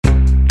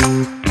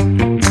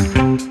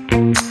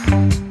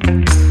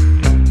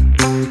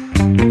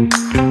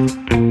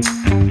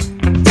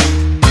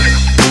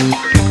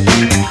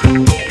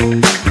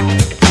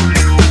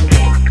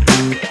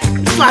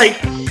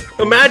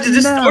imagine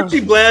this? Aren't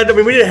you glad? I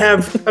mean, we didn't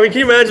have. I mean, can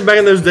you imagine back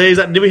in those days?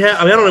 Did we have?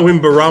 I mean, I don't know when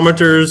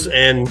barometers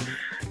and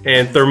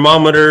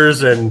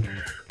thermometers and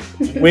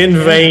wind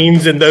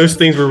vanes and those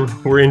things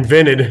were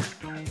invented.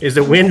 Is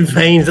the wind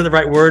vane? Is that the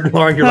right word,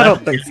 Lauren? I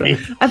don't think so.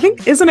 I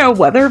think, isn't it a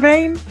weather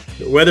vane?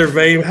 Weather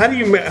vane. How do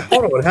you?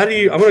 Hold on. How do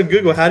you? I'm going to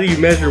Google. How do you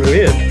measure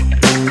wind?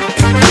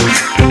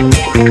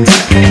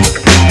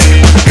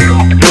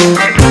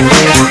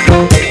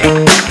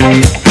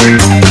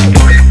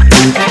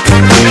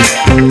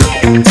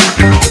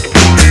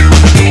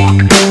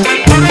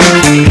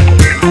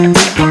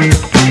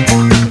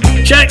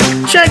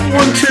 Check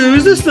 1, 2.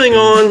 Is this thing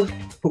on?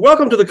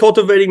 Welcome to the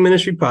Cultivating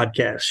Ministry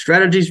Podcast.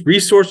 Strategies,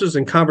 resources,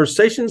 and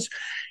conversations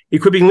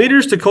equipping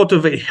leaders to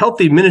cultivate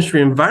healthy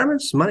ministry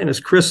environments. My name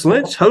is Chris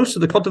Lynch, host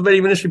of the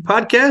Cultivating Ministry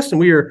Podcast, and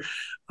we are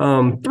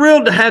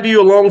thrilled to have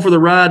you along for the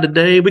ride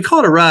today. We call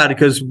it a ride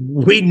because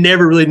we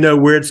never really know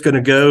where it's going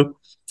to go,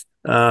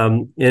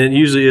 and it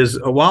usually is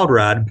a wild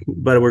ride,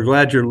 but we're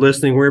glad you're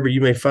listening wherever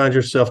you may find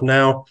yourself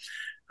now.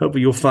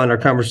 Hopefully you'll find our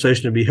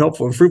conversation to be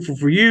helpful and fruitful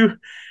for you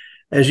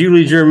as you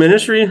lead your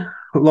ministry.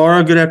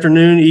 Laura, good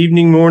afternoon,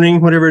 evening,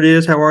 morning, whatever it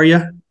is. How are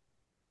you?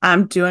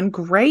 I'm doing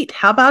great.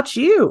 How about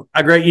you?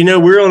 Great. You know,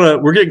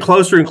 we're getting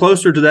closer and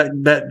closer to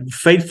that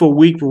fateful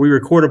week where we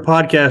record a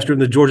podcast during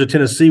the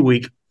Georgia-Tennessee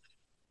week.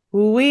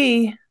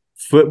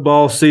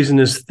 Football season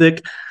is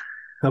thick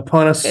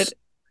upon us.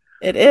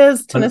 It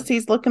is.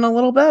 Tennessee's looking a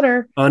little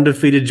better.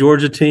 Undefeated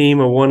Georgia team,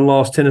 a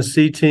one-loss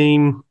Tennessee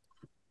team.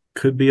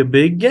 Could be a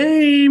big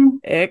game.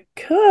 It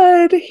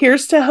could.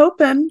 Here's to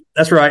hoping.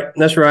 That's right.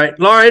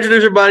 Laura,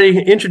 introduce everybody.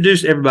 Hey,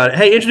 introduce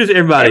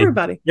everybody.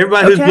 Everybody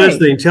who's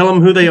listening. Tell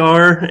them who they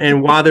are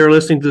and why they're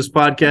listening to this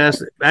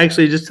podcast.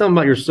 Actually, just tell them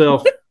about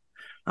yourself.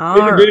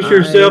 Introduce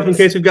yourself in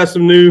case we've got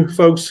some new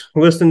folks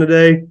listening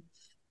today.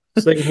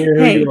 So they can hear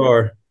who you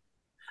are.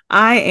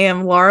 I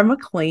am Laura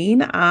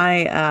McLean.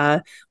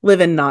 I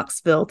live in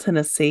Knoxville,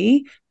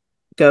 Tennessee.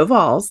 Go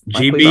Vols,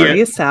 like we've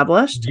already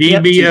established.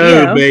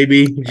 GBO,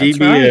 baby.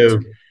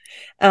 GBO.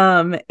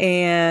 Right.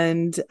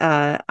 And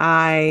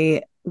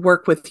I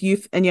work with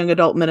youth and young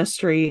adult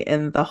ministry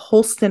in the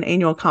Holston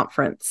Annual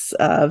Conference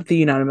of the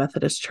United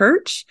Methodist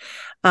Church.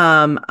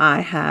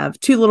 I have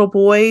 2 little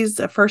boys,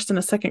 a first and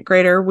a second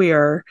grader. We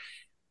are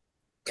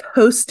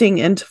coasting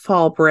into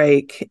fall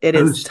break. It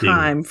is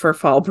time for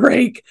fall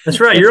break.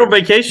 That's right. You're on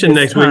vacation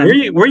next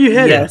week. Where are you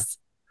headed? Yes.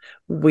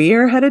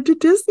 We're headed to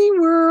Disney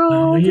World.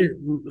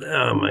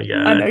 Oh my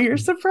God. I know you're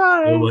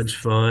surprised. So much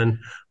fun.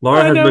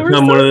 Laura has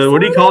become one of the, what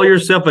do you call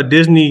yourself? A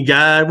Disney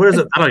guy? What is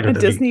it? I don't even know.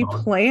 A Disney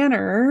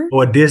planner. Oh,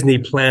 a Disney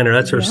planner.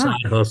 That's her side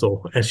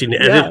hustle. And she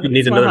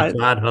needs another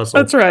side hustle.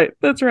 That's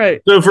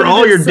right. So for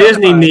all your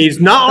Disney needs,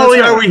 not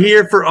only are we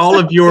here for all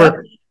of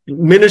your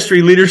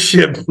ministry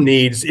leadership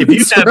needs,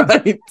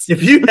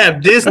 if you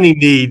have Disney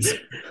needs,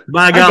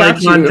 by golly,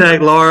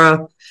 contact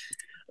Laura.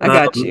 I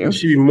got you.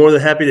 She'd be more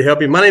than happy to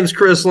help you. My name is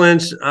Chris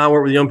Lynch. I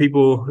work with young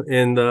people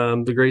in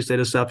the great state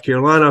of South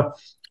Carolina.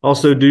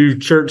 Also do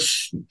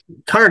church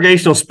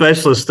congregational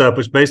specialist stuff,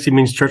 which basically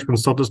means church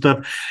consultant stuff.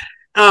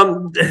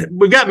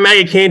 We've got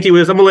Maggie Canty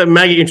with us. I'm going to let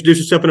Maggie introduce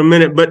herself in a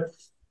minute. But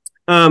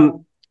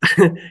do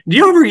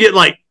you ever get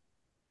like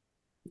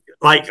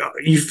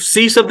you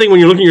see something when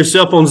you're looking at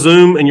yourself on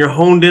Zoom and you're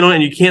honed in on it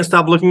and you can't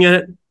stop looking at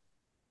it?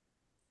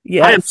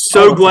 Yes, I am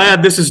so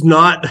glad this is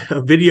not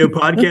a video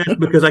podcast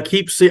because I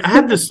keep seeing, I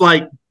have this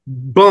like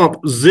bump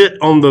zit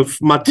on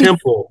my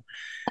temple.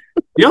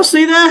 Y'all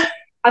see that?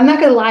 I'm not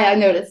going to lie. I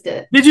noticed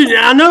it. Did you?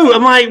 I know.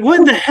 I'm like,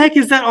 what the heck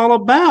is that all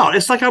about?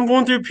 It's like I'm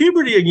going through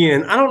puberty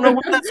again. I don't know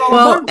what that's all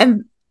about.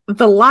 And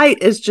the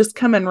light is just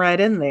coming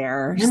right in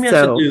there. Maybe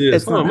I should do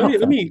this.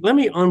 Let me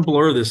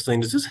unblur this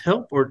thing. Does this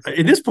help? Or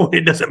at this point,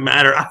 it doesn't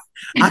matter. I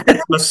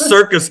have a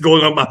circus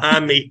going on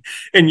behind me,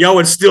 and y'all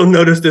would still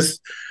notice this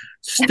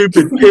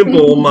stupid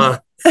pimple on my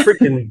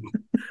freaking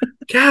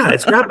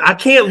God. I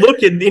can't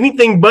look at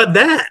anything but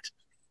that.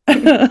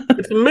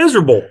 It's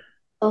miserable.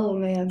 Oh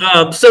man.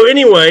 So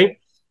anyway,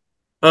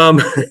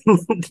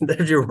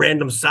 there's your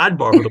random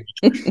sidebar for the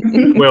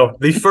week. Well,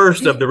 the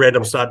first of the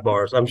random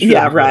sidebars, I'm sure.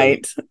 Yeah,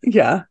 right.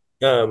 Yeah.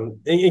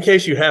 In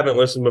case you haven't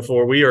listened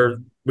before, we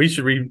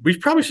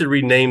probably should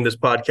rename this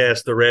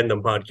podcast the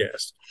Random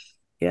Podcast.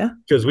 Yeah.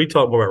 Because we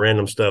talk more about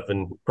random stuff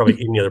than probably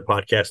any other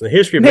podcast in the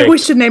history of Maybe we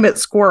should name it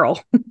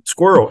Squirrel.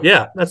 Squirrel.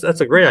 Yeah,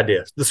 that's a great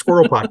idea. The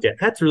Squirrel Podcast.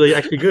 That's really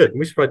actually good.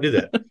 We should probably do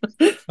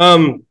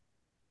that.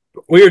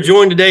 We are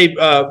joined today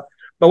by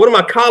one of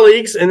my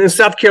colleagues in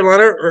South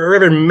Carolina.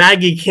 Reverend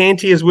Maggie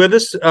Canty is with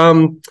us.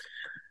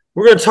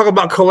 We're going to talk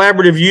about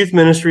collaborative youth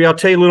ministry. I'll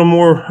tell you a little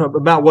more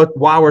about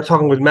why we're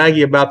talking with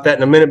Maggie about that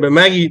in a minute. But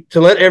Maggie,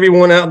 to let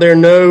everyone out there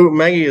know,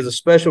 Maggie is a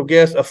special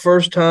guest, a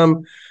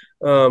first-time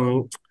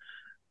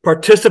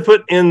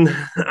participant in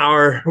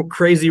our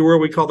crazy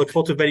world we call the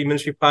Cultivating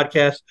Ministry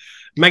Podcast.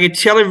 Maggie,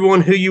 tell everyone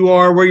who you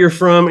are, where you're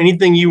from,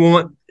 anything you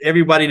want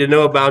everybody to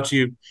know about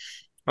you.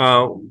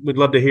 We'd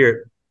love to hear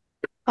it.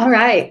 All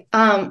right.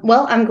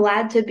 Well, I'm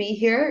glad to be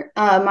here.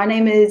 My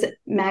name is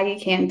Maggie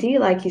Canty,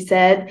 like you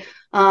said.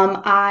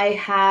 I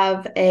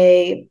have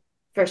a,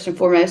 first and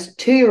foremost,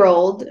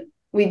 2-year-old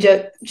we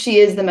joke she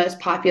is the most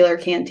popular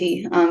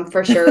Canty,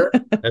 for sure.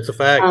 That's a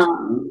fact.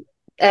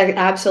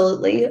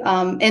 Absolutely.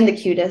 And the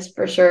cutest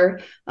for sure.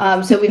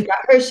 So we've got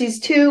her, she's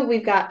 2.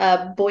 We've got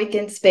a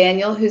Boykin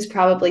Spaniel, who's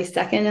probably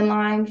second in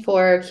line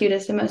for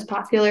cutest and most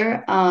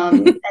popular.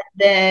 And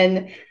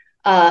then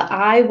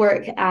I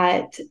work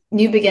at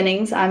New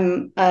Beginnings.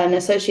 I'm an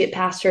associate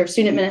pastor of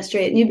student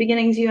ministry at New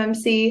Beginnings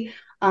UMC.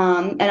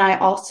 And I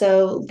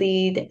also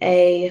lead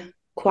a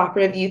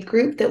cooperative youth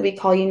group that we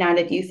call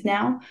United Youth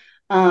now.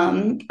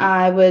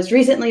 I was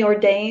recently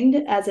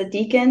ordained as a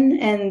deacon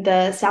in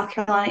the South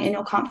Carolina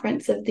Annual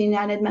Conference of the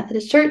United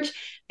Methodist Church.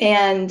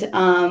 And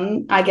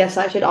I guess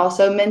I should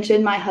also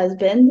mention my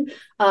husband,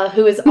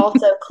 who is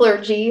also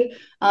clergy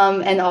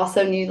and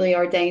also newly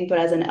ordained, but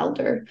as an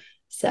elder.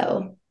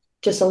 So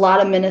just a lot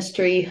of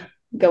ministry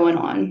going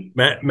on.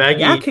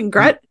 Maggie, yeah,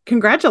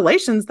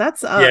 congratulations.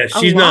 That's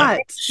she's a lot.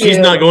 She's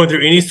not going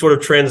through any sort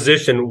of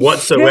transition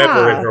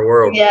whatsoever in her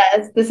world.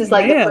 Yes, this is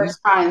like the first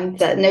time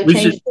that no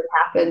changes have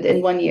happened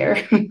in 1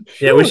 year.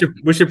 Yeah, we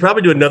should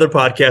probably do another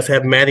podcast,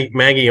 have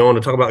Maggie on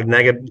to talk about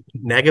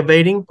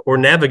navigating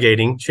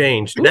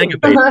change.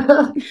 Navigating.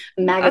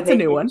 That's a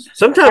new one.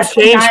 Sometimes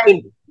change.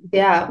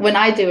 When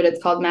I do it,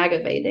 it's called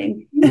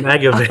magavating.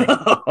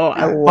 Oh,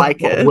 I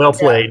like it. Well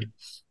played.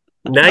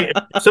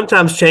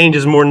 Sometimes change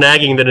is more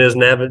nagging than it is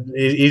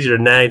easier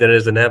to nag than it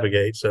is to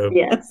navigate. So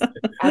yes,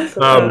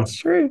 absolutely, that's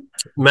true.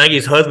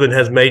 Maggie's husband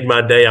has made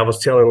my day. I was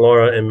telling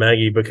Laura and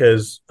Maggie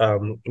because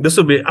this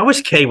will be. I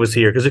wish Kay was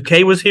here, because if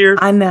Kay was here,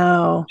 I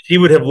know she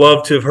would have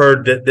loved to have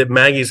heard that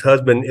Maggie's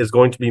husband is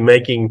going to be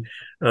making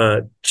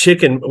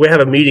chicken. We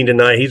have a meeting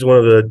tonight. He's one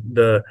of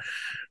the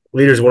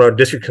leaders of one of our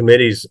district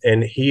committees,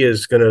 and he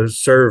is going to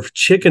serve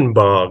chicken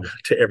bog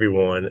to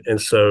everyone. And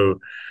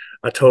so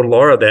I told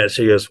Laura that.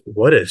 She goes,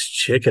 "What is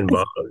chicken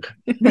bog?"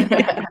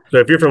 So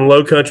if you're from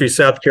Low Country,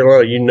 South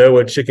Carolina, you know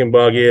what chicken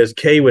bog is.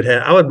 Kay would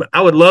have.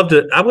 I would love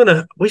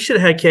to. We should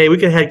have had Kay. We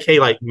could have had Kay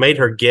made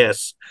her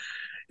guess.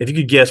 If you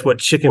could guess what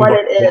chicken bog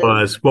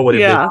was, what would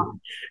it be?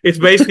 It's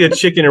basically a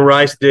chicken and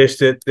rice dish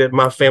that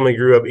my family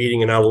grew up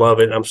eating, and I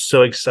love it. I'm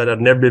so excited.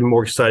 I've never been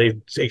more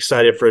excited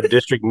for a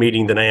district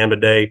meeting than I am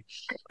today.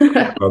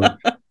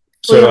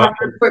 We'll have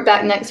to report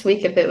back next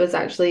week if it was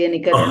actually any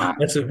good or not.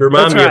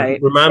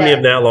 Remind me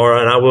of that, Laura,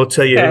 and I will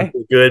tell you it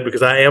was good,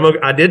 because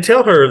I did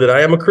tell her that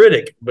I am a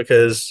critic,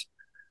 because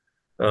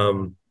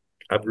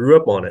I grew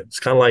up on it. It's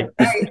kind of like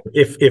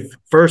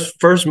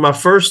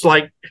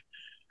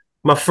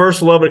my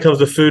first love when it comes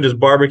to food is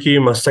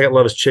barbecue. My second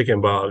love is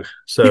chicken bog.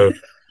 So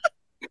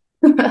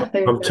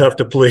I'm tough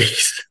to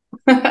please.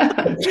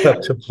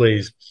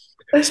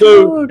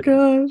 So oh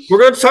gosh, we're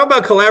going to talk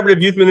about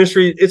collaborative youth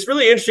ministry. It's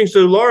really interesting.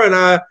 So Laura and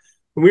I,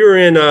 we were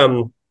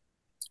in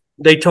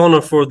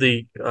Daytona for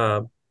the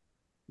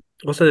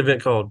what's that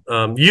event called?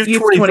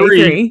 Youth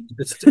 23.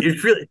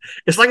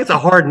 It's like it's a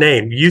hard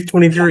name. Youth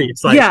 23.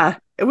 It's like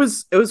it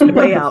was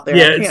way out there.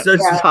 Yeah,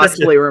 it's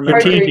possibly remember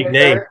a strategic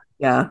name.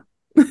 Yeah.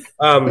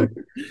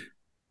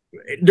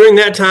 During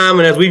that time,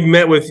 and as we've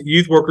met with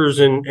youth workers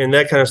and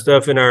that kind of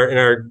stuff in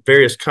our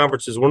various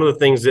conferences, one of the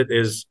things that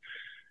is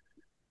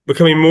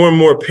becoming more and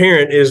more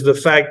apparent is the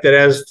fact that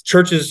as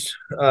churches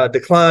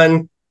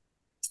decline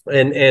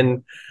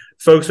and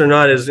folks are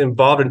not as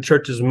involved in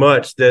church as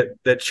much,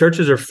 that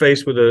churches are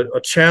faced with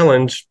a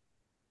challenge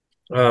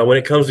when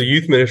it comes to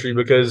youth ministry,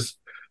 because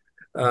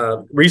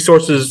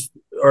resources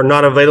are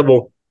not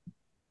available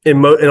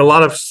in a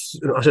lot of,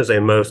 I shouldn't say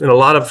most, in a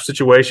lot of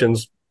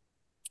situations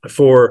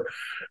for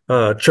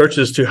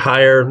churches to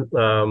hire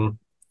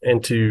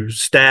and to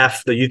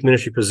staff the youth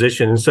ministry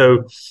position. And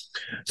so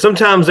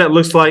sometimes that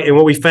looks like, and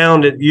what we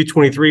found at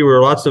U23 were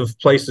lots of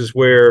places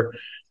where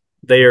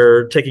they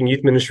are taking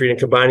youth ministry and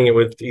combining it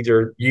with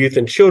either youth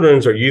and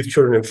children's, or youth,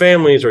 children, and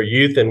families, or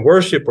youth and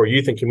worship, or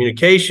youth and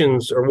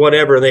communications, or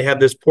whatever. And they have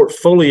this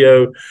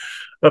portfolio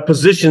of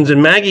positions.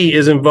 And Maggie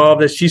is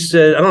involved, as she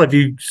said, I don't know if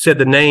you said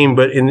the name,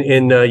 but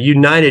in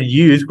United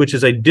Youth, which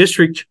is a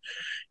district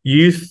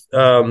youth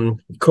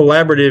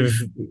collaborative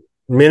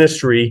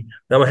ministry.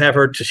 I'm going to have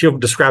her, she'll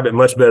describe it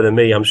much better than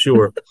me, I'm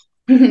sure,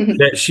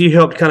 that she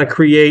helped kind of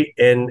create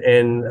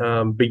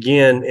and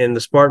begin in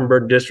the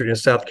Spartanburg district in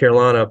South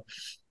Carolina.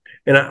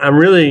 And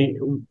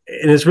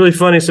it's really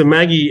funny. So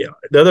Maggie,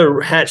 the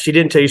other hat she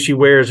didn't tell you she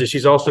wears is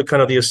she's also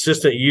kind of the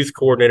assistant youth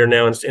coordinator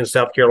now in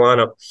South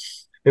Carolina.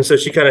 And so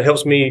she kind of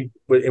helps me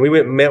and we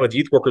went and met with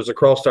youth workers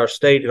across our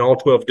state in all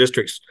 12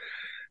 districts.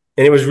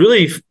 And it was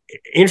really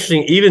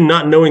interesting, even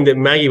not knowing that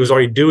Maggie was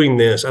already doing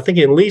this. I think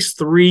in at least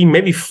 3,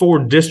 maybe 4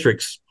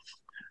 districts,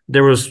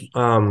 there was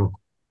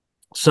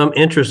some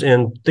interest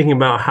in thinking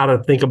about how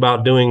to think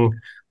about doing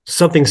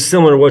something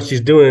similar to what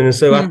she's doing. And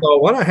so I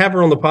thought, why don't I have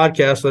her on the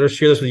podcast? Let her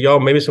share this with y'all.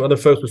 Maybe some other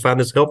folks would find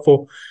this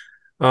helpful.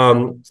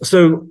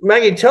 So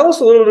Maggie, tell us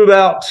a little bit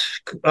about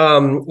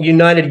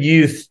United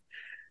Youth.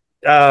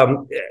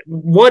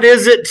 What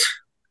is it?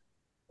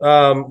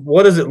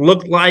 What does it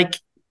look like?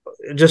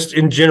 Just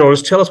in general,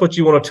 just tell us what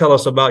you want to tell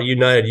us about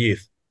United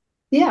Youth.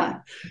 Yeah.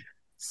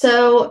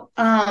 So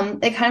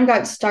it kind of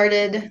got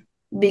started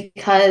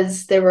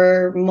because there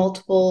were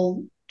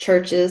multiple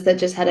churches that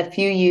just had a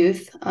few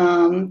youth,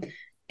 and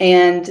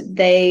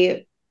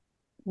they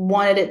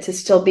wanted it to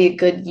still be a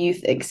good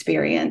youth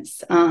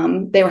experience.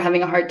 They were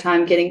having a hard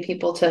time getting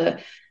people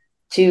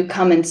to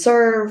come and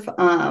serve.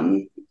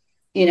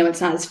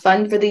 It's not as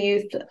fun for the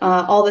youth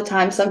all the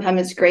time. Sometimes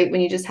it's great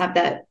when you just have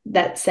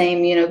that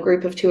same,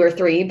 group of 2 or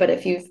 3. But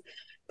if you've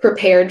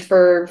prepared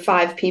for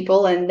 5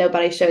 people and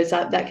nobody shows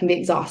up, that can be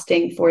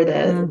exhausting for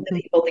the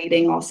people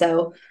leading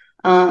also.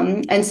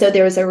 And so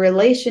there was a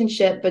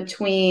relationship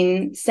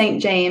between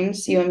St.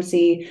 James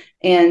UMC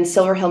and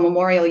Silver Hill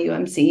Memorial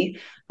UMC.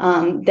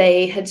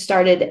 They had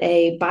started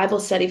a Bible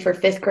study for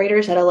 5th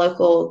graders at a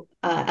local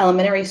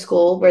elementary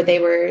school, where they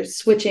were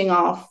switching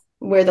off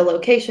where the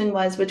location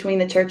was between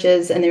the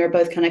churches, and they were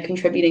both kind of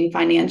contributing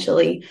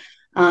financially.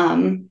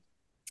 And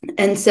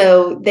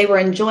so they were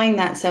enjoying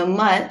that so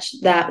much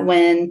that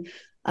when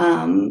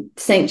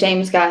St.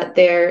 James got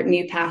their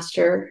new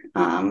pastor,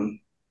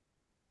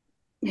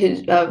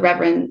 who's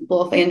Reverend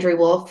Wolf, Andrew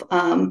Wolf,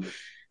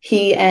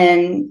 he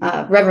and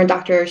Reverend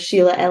Dr.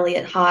 Sheila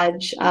Elliott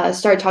Hodge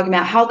started talking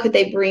about how could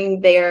they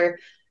bring their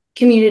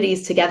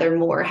communities together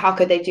more? How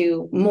could they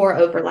do more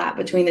overlap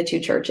between the 2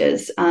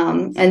 churches?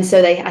 And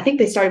so I think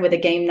they started with a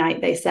game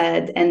night, they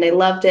said, and they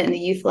loved it, and the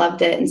youth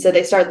loved it. And so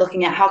they started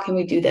looking at how can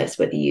we do this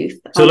with the youth.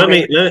 So let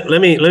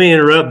me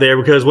interrupt there,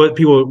 because what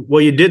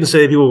you didn't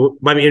say that people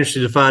might be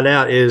interested to find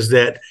out is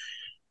that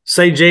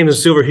St. James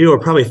and Silver Hill are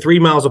probably 3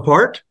 miles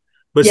apart.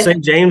 But yep.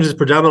 St. James is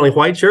predominantly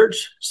white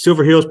church.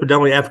 Silver Hill is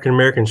predominantly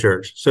African-American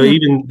church. So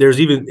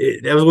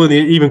that was one of the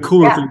even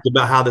cooler things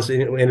about how this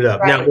ended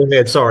up. Right. Now, go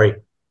ahead. Sorry.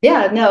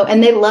 Yeah, no.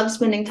 And they love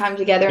spending time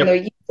together, and their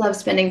youth love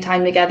spending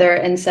time together.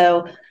 And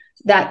so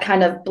that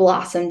kind of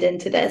blossomed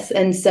into this.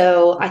 And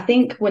so I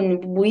think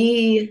when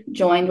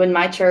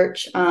my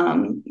church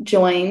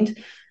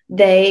joined,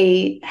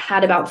 they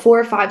had about 4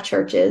 or 5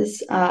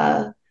 churches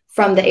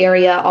from the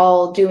area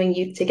all doing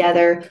youth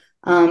together.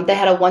 They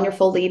had a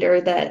wonderful leader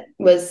that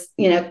was,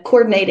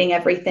 coordinating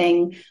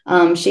everything.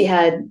 She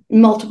had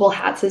multiple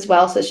hats as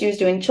well. So she was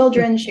doing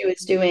children, she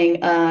was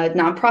doing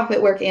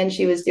nonprofit work, and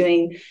she was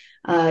doing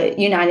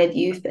United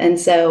Youth. And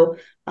so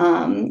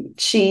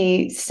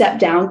she stepped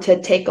down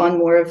to take on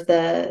more of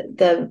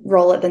the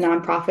role at the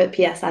nonprofit,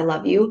 P.S. I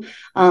Love You.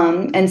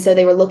 And so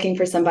they were looking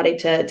for somebody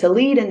to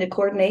lead and to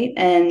coordinate.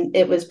 And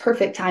it was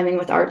perfect timing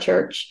with our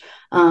church.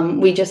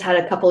 We just had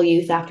a couple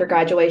youth after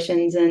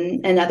graduations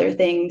and other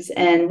things,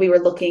 and we were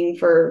looking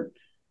for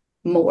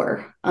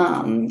more.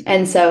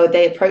 And so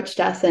they approached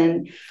us,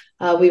 and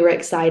we were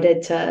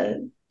excited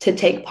to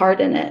take part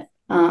in it.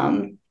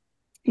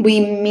 We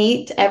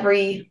meet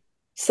every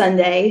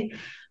Sunday.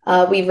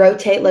 We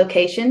rotate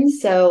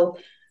locations. So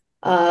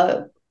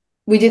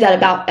we do that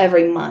about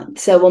every month.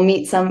 So we'll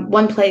meet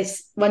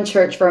one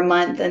church for a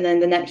month, and then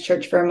the next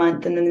church for a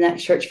month, and then the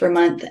next church for a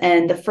month.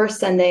 And the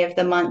first Sunday of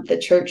the month, the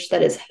church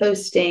that is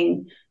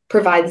hosting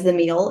provides the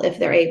meal if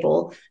they're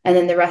able. And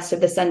then the rest of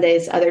the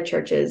Sundays, other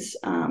churches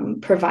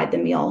provide the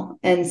meal.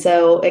 And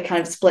so it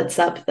kind of splits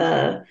up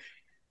the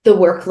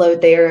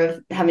workload there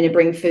of having to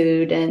bring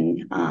food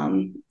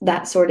and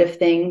that sort of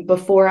thing.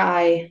 Before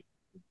I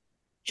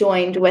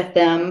joined with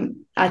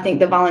them, I think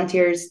the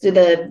volunteers,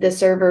 the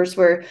servers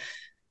were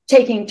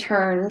taking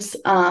turns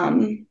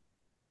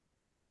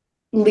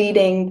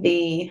leading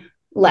the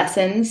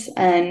lessons.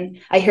 And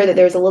I hear that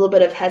there's a little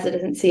bit of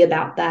hesitancy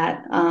about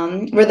that,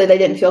 whether they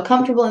didn't feel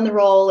comfortable in the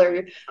role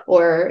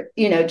or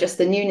just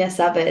the newness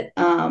of it.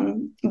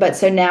 But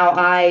so now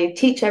I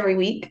teach every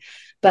week,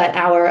 but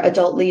our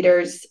adult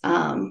leaders,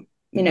 form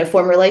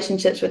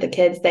relationships with the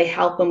kids. They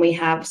help when we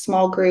have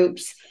small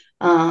groups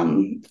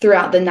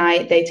throughout the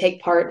night. They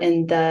take part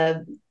in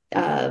the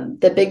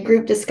big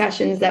group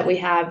discussions that we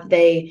have.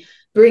 They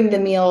bring the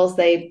meals,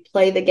 they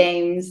play the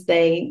games,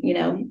 they,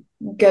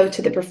 go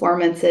to the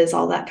performances,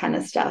 all that kind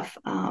of stuff.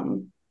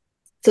 So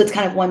it's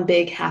kind of one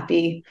big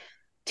happy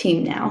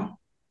team now.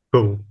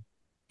 Cool.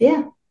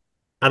 Yeah.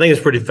 I think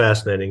it's pretty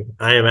fascinating.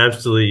 I am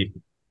absolutely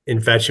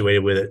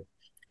infatuated with it.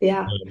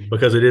 Yeah.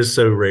 Because it is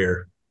so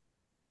rare.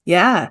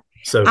 Yeah.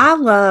 So I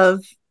love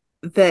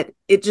that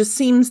it just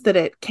seems that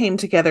it came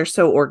together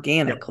so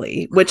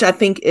organically, which I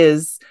think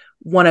is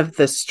one of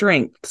the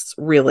strengths,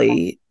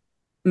 really,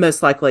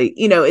 most likely.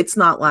 It's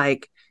not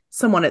like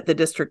someone at the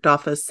district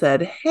office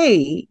said,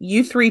 hey,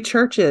 you 3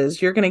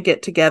 churches, you're going to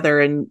get together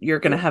and you're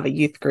going to have a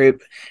youth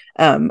group.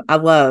 I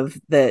love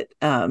that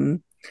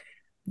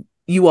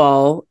you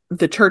all,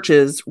 the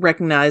churches,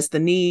 recognized the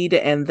need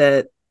and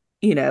that,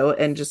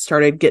 and just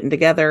started getting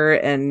together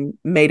and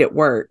made it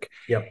work.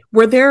 Yep.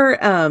 Were there,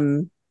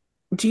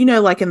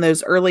 like in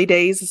those early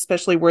days,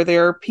 especially, were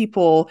there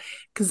people,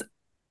 because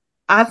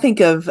I think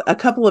of a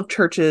couple of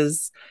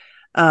churches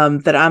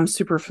that I'm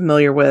super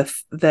familiar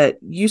with that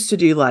used to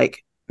do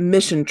like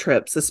mission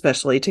trips,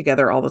 especially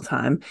together all the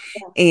time.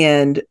 Yeah.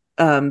 And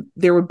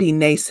there would be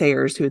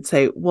naysayers who would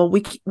say, well,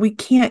 we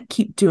can't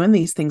keep doing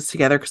these things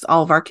together because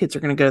all of our kids are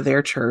going to go to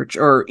their church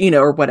or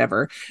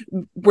whatever.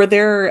 Were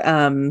there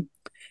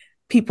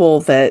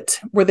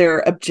were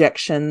there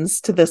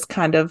objections to this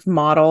kind of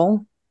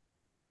model?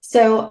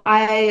 So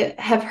I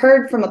have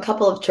heard from a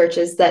couple of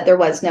churches that there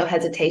was no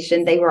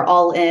hesitation. They were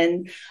all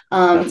in.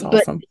 That's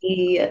But awesome.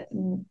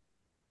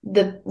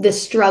 the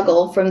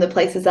struggle from the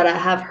places that I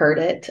have heard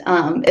it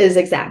is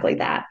exactly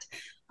that.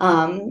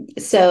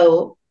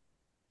 So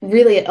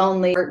really it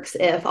only works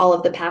if all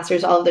of the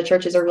pastors, all of the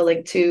churches are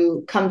willing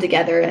to come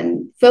together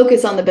and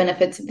focus on the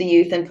benefits of the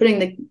youth and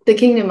putting the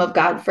kingdom of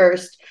God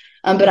first.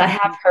 But I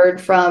have heard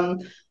from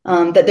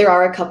that there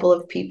are a couple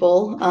of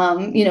people,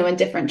 in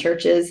different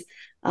churches,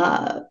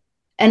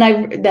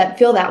 and that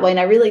feel that way. And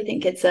I really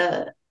think it's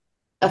a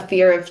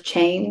fear of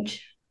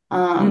change.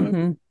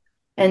 And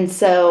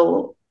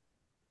so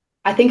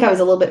I think I was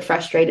a little bit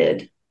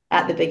frustrated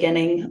at the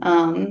beginning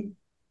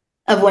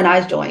of when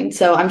I joined.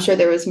 So I'm sure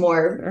there was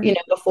more,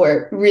 before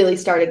it really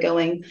started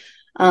going.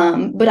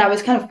 But I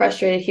was kind of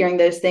frustrated hearing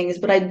those things.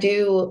 But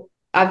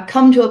I've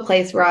come to a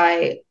place where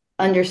I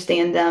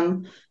understand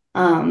them.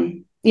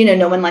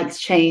 No one likes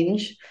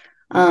change.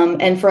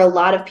 And for a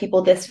lot of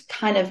people, this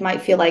kind of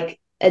might feel like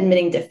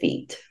admitting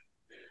defeat.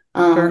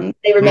 Sure.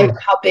 They remember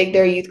how big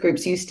their youth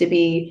groups used to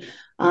be.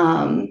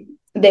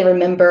 They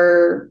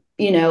remember,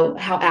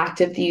 how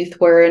active the youth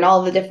were and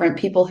all the different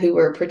people who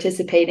were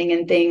participating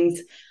in things.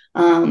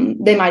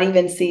 They might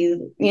even see,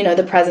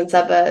 the presence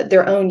of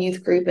their own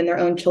youth group and their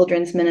own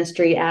children's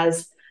ministry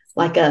as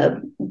like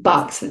a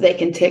box that they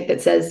can tick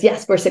that says,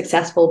 yes, we're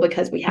successful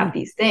because we have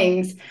these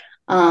things.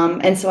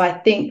 And so I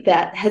think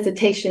that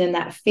hesitation and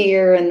that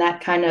fear and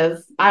that kind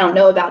of, I don't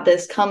know about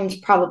this, comes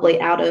probably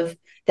out of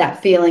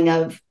that feeling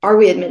of, are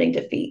we admitting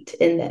defeat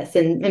in this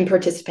and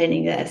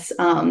participating in this,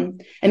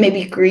 and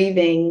maybe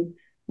grieving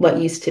what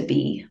used to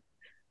be.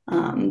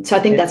 So I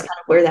think that's kind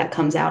of where that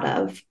comes out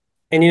of.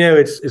 And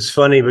it's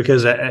funny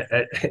because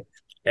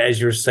as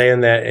you're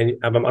saying that, and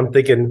I'm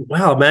thinking,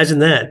 wow, imagine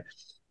that.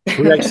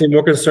 We're actually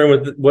more concerned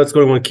with what's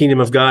going on in the kingdom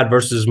of God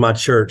versus my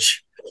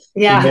church.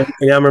 Yeah.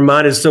 And I'm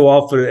reminded so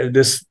often of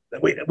this.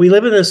 We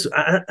live in this.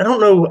 I don't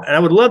know. I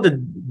would love to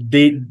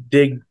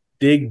dig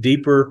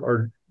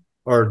deeper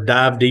or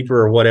dive deeper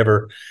or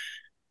whatever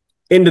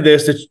into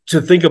this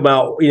to think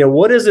about.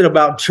 What is it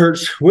about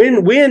church?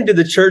 When did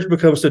the church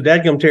become so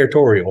dadgum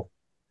territorial?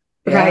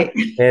 Right.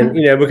 And,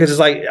 because it's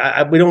like,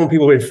 we don't want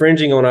people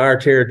infringing on our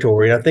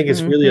territory. And I think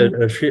it's really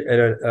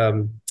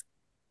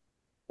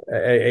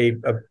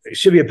it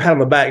should be a pat on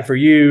the back for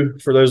you,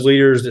 for those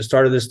leaders that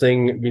started this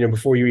thing,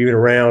 before you were even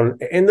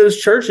around, and those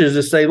churches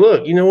to say,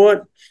 look, you know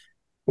what,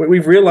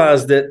 we've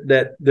realized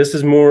that this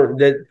is more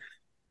that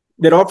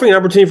offering an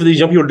opportunity for these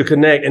young people to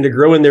connect and to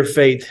grow in their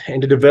faith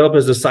and to develop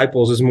as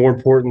disciples is more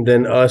important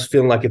than us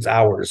feeling like it's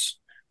ours.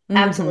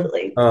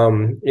 Absolutely.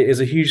 It is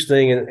a huge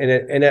thing.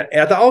 And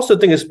I also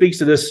think it speaks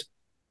to this,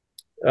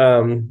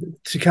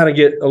 to kind of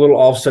get a little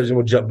off subject, and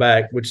we'll jump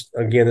back, which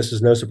again, this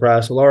is no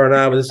surprise to Laura and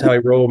I, but this is how we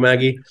roll,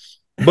 Maggie.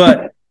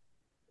 But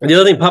the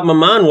other thing popped in my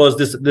mind was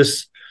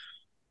this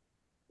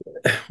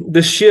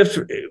shift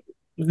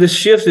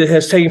that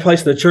has taken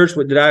place in the church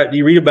that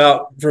you read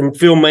about from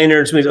Phil Maynard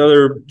and some of these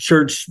other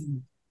church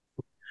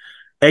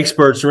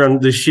experts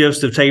around the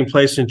shifts that have taken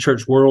place in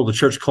church world, the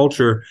church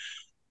culture,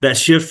 that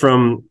shift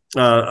from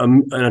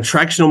an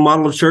attractional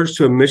model of church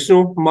to a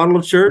missional model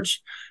of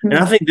church. And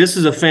I think this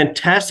is a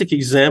fantastic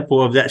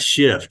example of that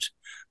shift,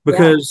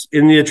 because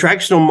in the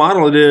attractional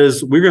model, it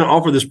is, we're going to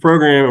offer this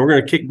program and we're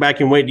going to kick back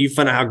and wait till you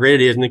find out how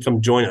great it is and then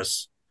come join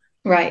us.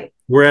 Right.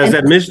 Whereas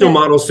that missional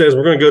model says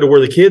we're going to go to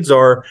where the kids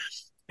are.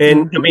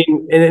 And I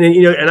mean,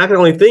 and I can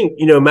only think,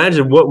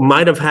 imagine what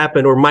might have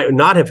happened or might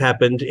not have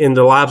happened in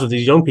the lives of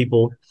these young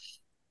people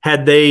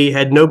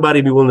had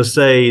nobody be willing to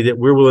say that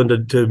we're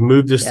willing to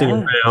move this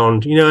thing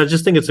around. I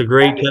just think it's a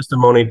great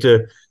testimony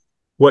to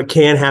what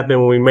can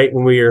happen when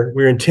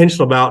we're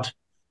intentional about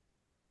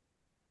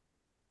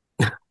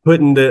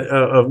putting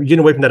getting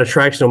away from that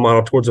attractional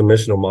model towards a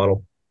missional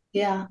model.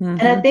 Yeah.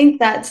 And I think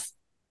that's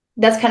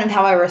kind of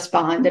how I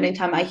respond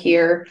anytime I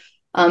hear,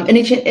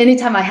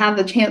 anytime I have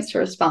the chance to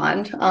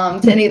respond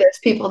to any of those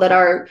people that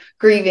are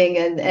grieving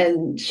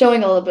and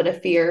showing a little bit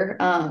of fear,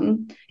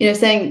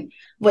 saying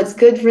what's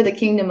good for the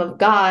kingdom of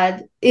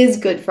God is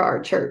good for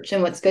our church,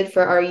 and what's good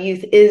for our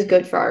youth is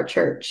good for our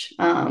church.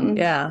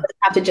 Have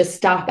to just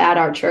stop at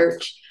our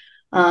church.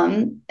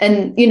 And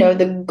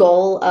the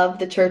goal of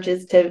the church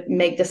is to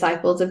make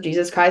disciples of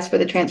Jesus Christ for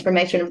the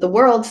transformation of the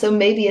world. So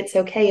maybe it's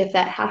okay if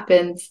that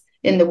happens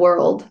in the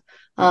world,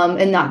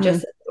 and not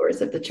just at the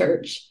doors of the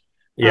church.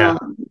 Yeah.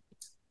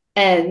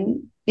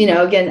 And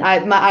again,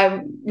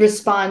 I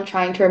respond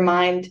trying to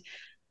remind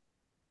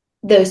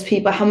those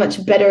people how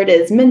much better it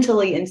is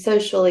mentally and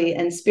socially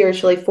and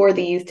spiritually for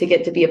the youth to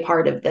get to be a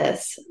part of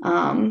this.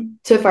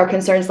 So if our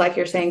concerns, like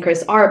you're saying,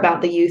 Chris, are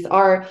about the youth,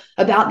 are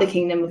about the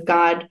kingdom of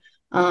God,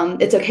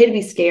 it's okay to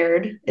be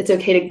scared. It's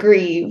okay to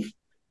grieve,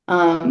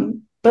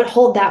 but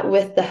hold that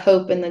with the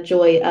hope and the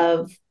joy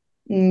of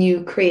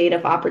new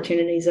creative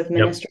opportunities of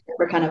ministry that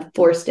we're kind of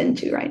forced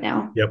into right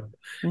now. Yep.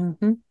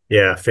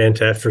 Yeah,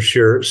 fantastic, for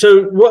sure.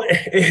 So what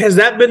has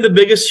that been the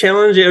biggest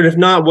challenge? And if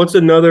not, what's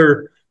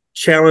another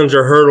challenge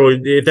or hurdle?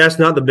 If that's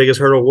not the biggest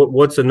hurdle,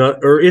 what's another,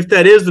 or if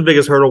that is the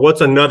biggest hurdle, what's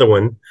another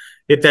one?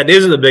 if that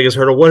isn't the biggest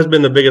hurdle, what has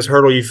been the biggest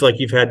hurdle you feel like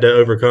you've had to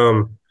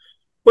overcome?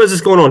 What is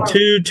this going on?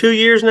 2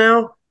 years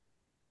now?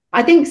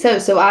 I think so.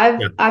 So I've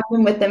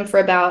been with them for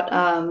about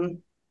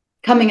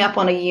coming up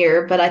on a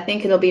year, but I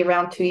think it'll be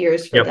around 2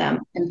 years for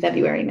them in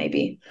February,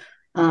 maybe.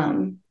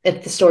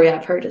 If the story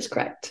I've heard is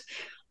correct.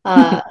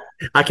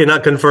 I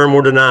cannot confirm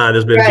or deny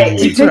there's been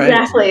 2 years.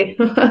 Exactly.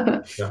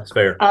 That's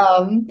fair.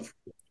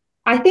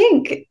 I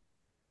think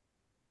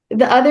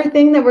the other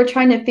thing that we're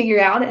trying to figure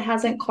out, it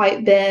hasn't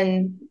quite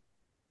been,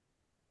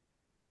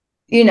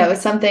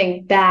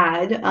 something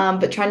bad,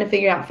 but trying to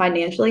figure out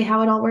financially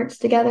how it all works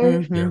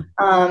together.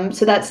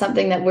 So that's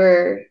something that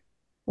we're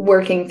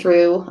working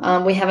through.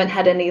 We haven't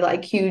had any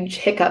like huge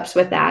hiccups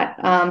with that.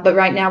 But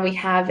right now we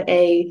have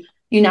a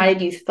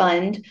United Youth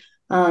Fund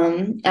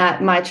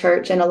at my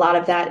church, and a lot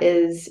of that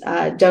is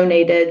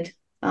donated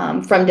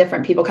from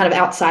different people kind of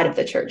outside of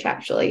the church,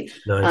 actually.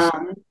 Nice.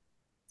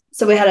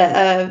 So we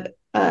had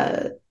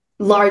a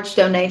large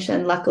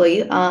donation,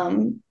 luckily,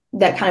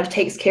 that kind of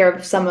takes care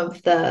of some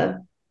of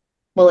the,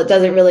 well, it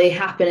doesn't really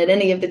happen at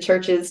any of the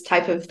churches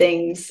type of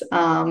things,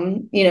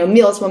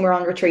 meals when we're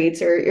on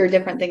retreats or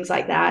different things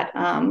like that.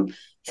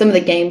 Some of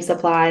the game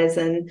supplies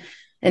and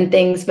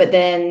things, but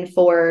then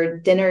for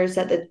dinners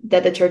that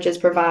the churches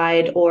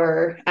provide,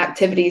 or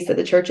activities that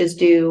the churches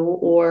do,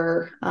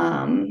 or,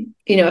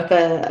 if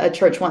a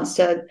church wants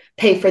to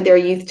pay for their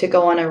youth to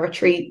go on a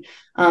retreat,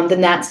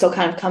 then that still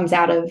kind of comes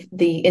out of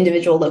the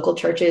individual local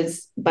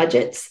churches'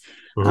 budgets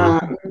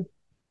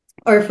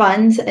or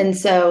funds. And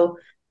so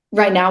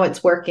right now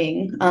it's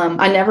working.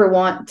 I never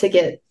want to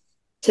get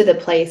to the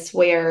place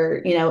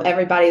where,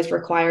 everybody is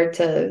required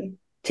to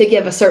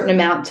give a certain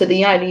amount to the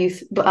United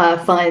Youth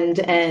Fund.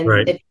 And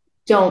if you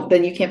don't,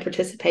 then you can't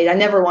participate. I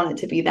never want it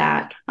to be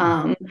that,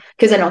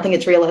 because I don't think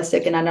it's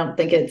realistic, and I don't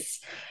think it's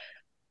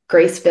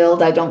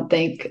grace-filled. I don't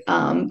think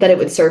that it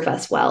would serve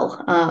us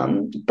well.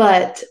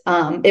 But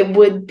it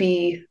would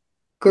be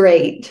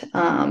great,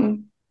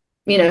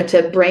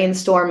 to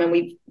brainstorm, and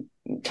we've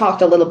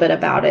talked a little bit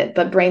about it,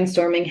 but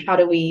brainstorming, how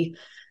do we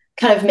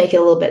kind of make it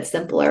a little bit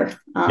simpler?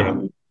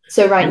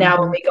 So right now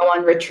when we go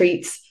on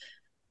retreats,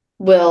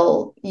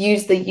 we'll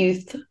use the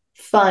youth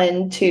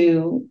fund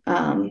to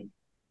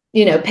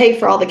pay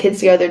for all the kids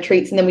to go to their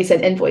treats, and then we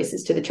send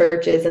invoices to the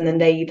churches, and then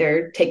they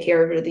either take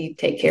care of it or they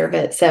take care of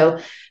it. So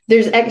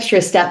there's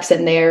extra steps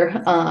in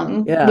there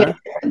with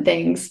different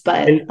things,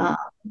 but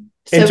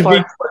so far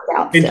it's worked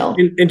out still.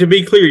 And to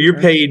be clear, you're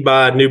paid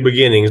by New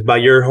Beginnings, by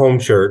your home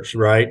church,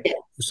 right?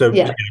 So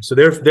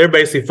they're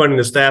basically funding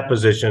the staff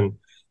position,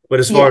 but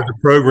as far as the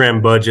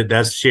program budget,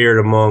 that's shared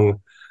among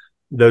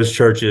those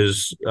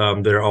churches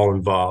that are all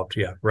involved.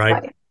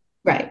 Right.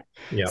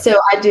 Yeah. So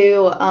I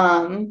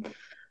do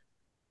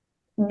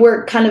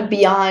work kind of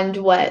beyond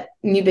what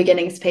New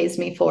Beginnings pays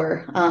me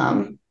for,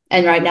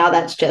 and right now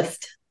that's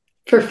just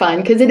for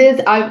fun, because it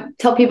is. I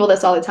tell people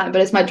this all the time,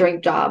 but it's my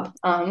dream job,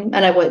 and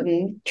I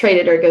wouldn't trade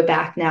it or go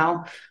back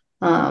now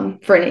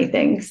for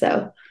anything.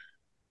 So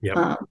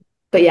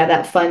but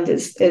that fund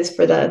is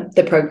for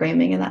the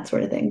programming and that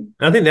sort of thing.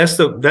 I think that's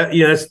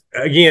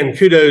again,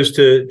 kudos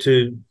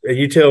to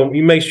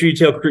you make sure you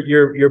tell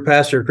your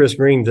pastor, Chris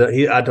Green,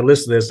 to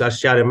listen to this. I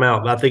shout him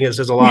out. I think it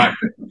says a lot.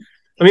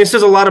 I mean, it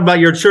says a lot about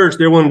your church.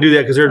 They're willing to do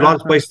that, because there are a lot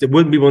of places that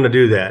wouldn't be willing to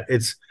do that.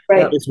 It's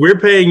we're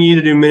paying you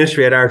to do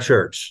ministry at our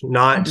church,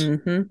 not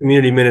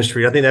community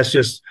ministry. I think that's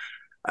just,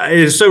 it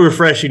is so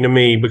refreshing to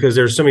me, because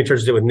there's so many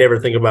churches that would never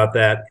think about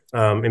that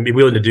and be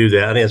willing to do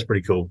that. I think that's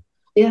pretty cool.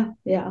 Yeah.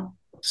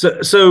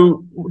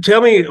 So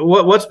tell me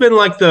what's been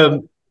like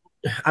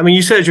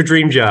you said it's your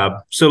dream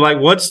job. So like,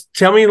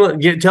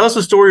 tell us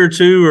a story or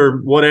two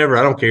or whatever.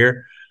 I don't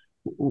care.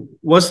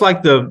 What's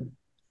like the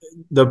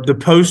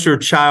poster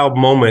child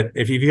moment,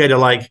 if you had to,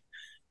 like,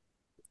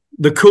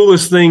 the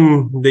coolest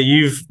thing that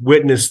you've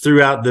witnessed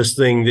throughout this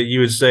thing that you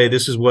would say,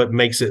 this is what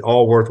makes it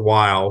all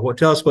worthwhile?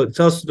 Tell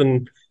us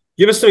and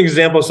give us some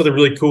examples of something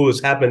really cool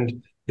that's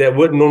happened that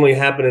wouldn't normally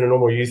happen in a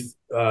normal youth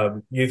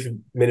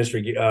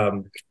ministry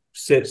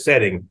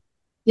setting.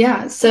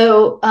 Yeah.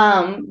 So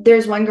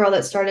there's one girl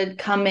that started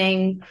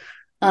coming,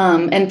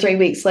 and 3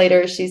 weeks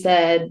later she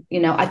said,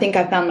 I think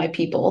I found my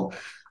people.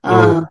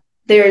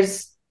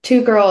 There's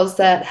two girls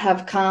that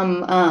have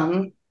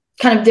come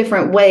kind of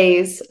different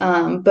ways,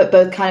 but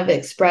both kind of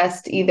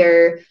expressed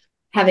either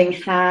having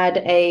had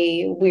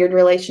a weird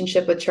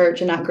relationship with church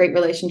and not great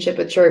relationship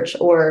with church,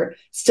 or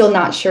still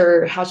not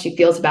sure how she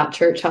feels about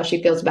church, how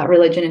she feels about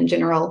religion in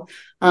general.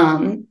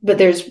 But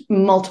there's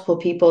multiple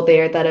people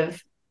there that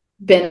have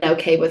been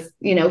okay with,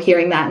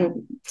 hearing that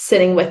and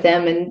sitting with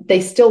them, and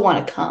they still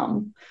want to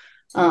come.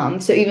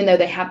 So even though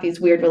they have these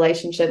weird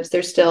relationships,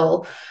 they're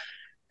still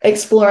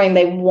exploring,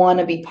 they want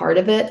to be part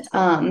of it.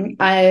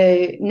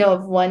 I know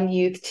of one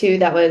youth too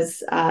that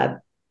was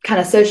kind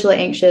of socially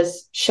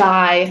anxious,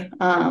 shy.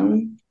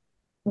 When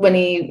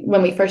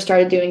we first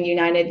started doing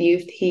United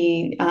Youth,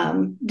 he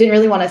didn't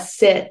really want to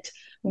sit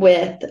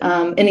with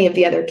any of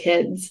the other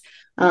kids.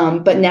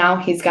 But now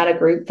he's got a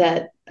group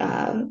that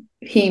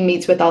he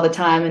meets with all the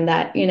time, and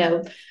that,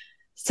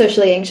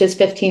 socially anxious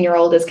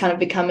 15-year-old is kind of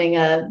becoming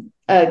a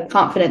a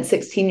confident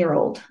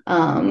 16-year-old.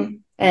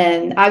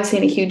 And I've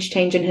seen a huge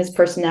change in his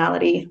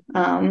personality.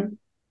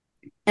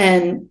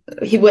 And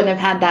he wouldn't have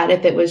had that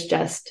if it was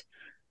just,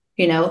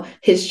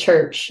 his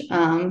church,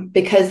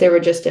 because there were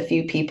just a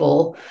few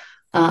people,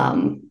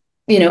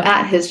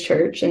 at his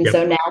church. And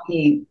so now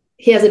he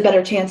has a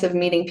better chance of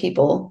meeting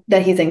people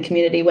that he's in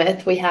community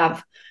with. We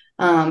have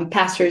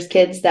pastors'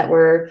 kids that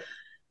were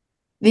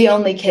the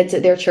only kids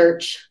at their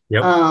church,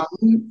 coming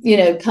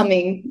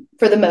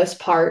for the most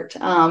part.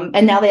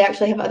 And now they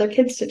actually have other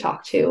kids to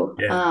talk to.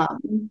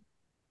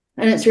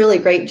 And it's really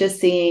great just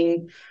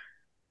seeing,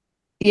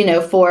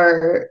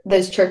 for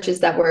those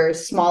churches that were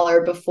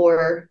smaller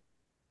before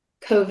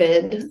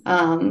COVID,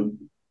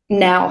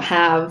 now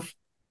have,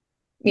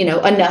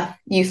 enough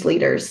youth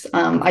leaders.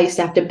 I used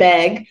to have to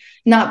beg,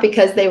 not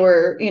because they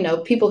were,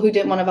 people who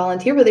didn't want to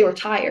volunteer, but they were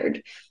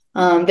tired.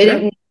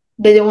 They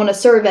didn't want to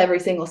serve every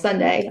single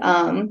Sunday.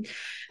 And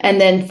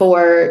then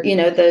for,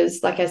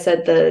 those, like I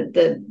said,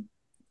 the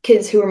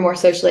kids who are more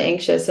socially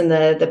anxious and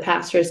the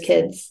pastor's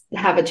kids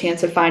have a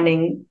chance of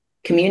finding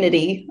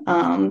community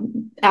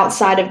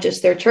outside of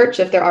just their church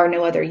if there are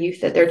no other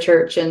youth at their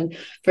church. And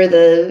for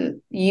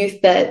the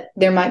youth that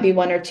there might be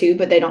one or two,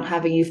 but they don't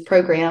have a youth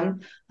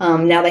program,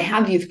 now they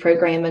have youth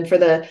program. And for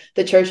the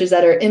churches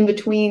that are in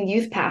between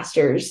youth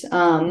pastors, you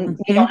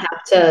don't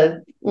have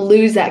to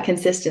lose that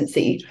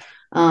consistency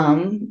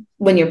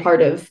when you're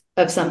part of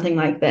something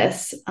like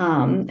this.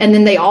 And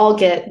then they all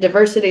get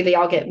diversity, they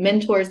all get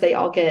mentors, they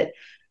all get,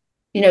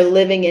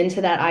 living into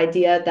that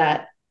idea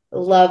that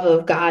love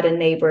of God and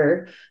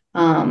neighbor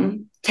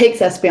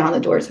takes us beyond the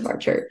doors of our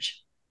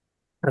church.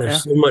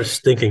 There's so much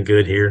stinking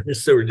good here.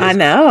 It's so ridiculous. I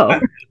know.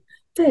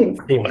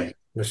 Anyway,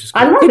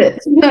 I love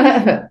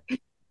it.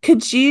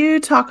 Could you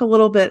talk a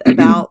little bit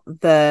about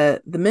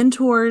the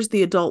mentors,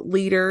 the adult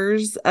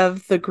leaders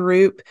of the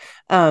group?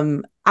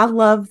 I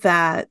love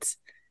that,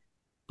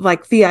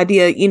 like the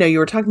idea, you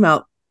were talking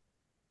about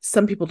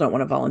some people don't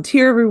want to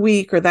volunteer every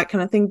week or that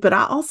kind of thing, but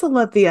I also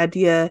love the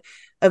idea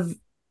of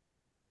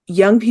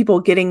young people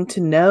getting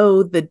to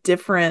know the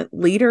different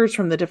leaders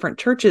from the different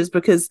churches,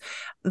 because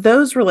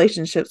those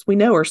relationships we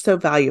know are so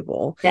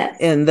valuable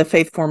in the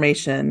faith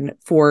formation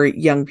for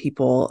young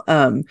people.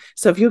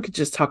 So if you could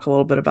just talk a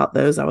little bit about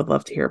those, I would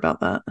love to hear about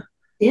that.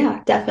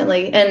 Yeah,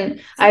 definitely.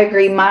 And I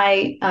agree.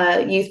 My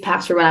youth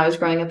pastor when I was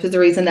growing up is the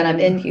reason that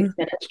I'm in youth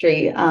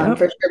ministry,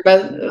 for sure,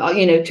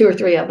 both, 2 or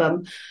 3 of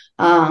them.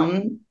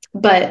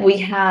 But we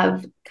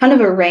have kind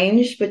of a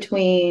range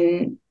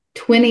between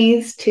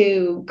 20s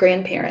to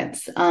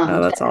grandparents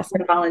that's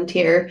awesome.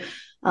 Volunteer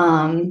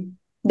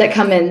that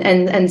come in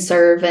and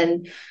serve.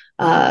 And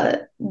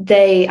I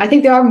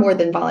think they are more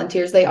than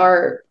volunteers. They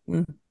are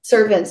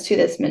servants to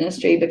this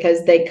ministry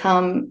because they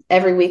come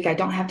every week. I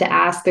don't have to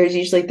ask. There's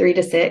usually 3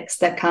 to 6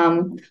 that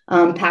come.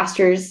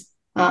 Pastors,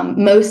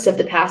 most of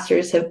the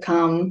pastors have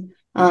come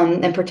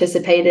and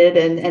participated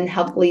and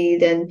helped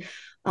lead. And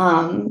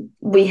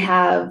we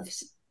have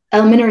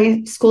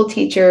elementary school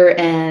teacher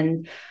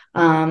and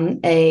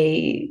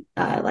a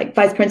like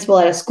vice principal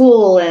at a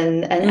school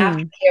and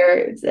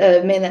aftercare,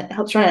 a man that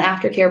helps run an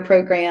aftercare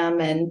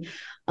program, and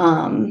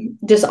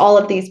just all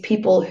of these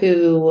people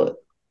who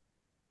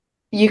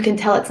you can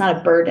tell it's not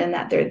a burden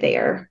that they're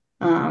there.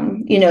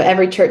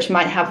 Every church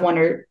might have one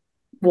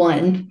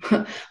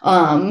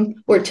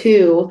or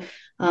 2,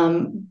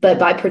 but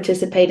by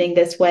participating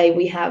this way,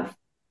 we have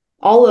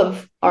all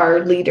of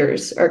our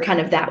leaders are kind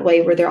of that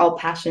way where they're all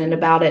passionate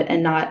about it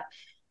and not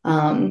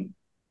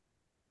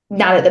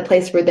at the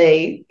place where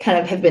they kind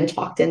of have been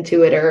talked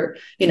into it or,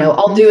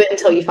 I'll do it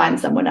until you find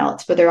someone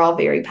else, but they're all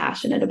very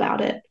passionate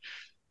about it.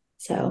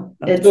 So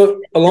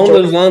along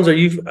those lines,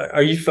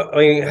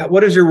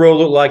 what does your role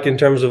look like in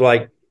terms of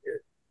like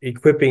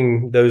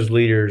equipping those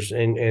leaders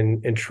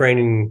and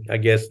training, I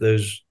guess,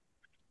 those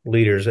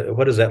leaders?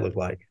 What does that look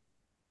like?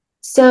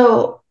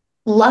 So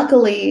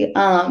luckily,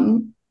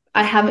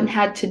 I haven't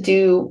had to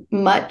do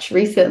much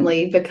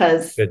recently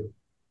because,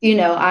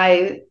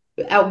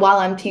 while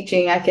I'm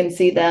teaching, I can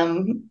see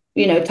them,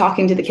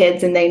 talking to the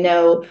kids, and they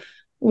know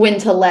when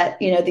to let,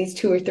 these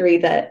 2 or 3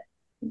 that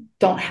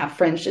don't have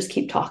friends just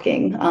keep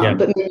talking,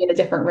 but maybe in a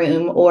different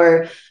room,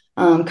 or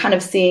kind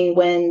of seeing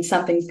when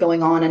something's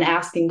going on and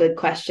asking good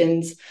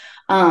questions.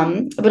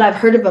 But I've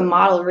heard of a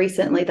model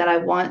recently that I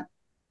want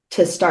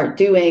to start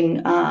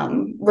doing,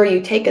 where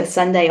you take a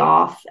Sunday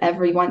off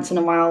every once in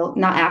a while,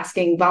 not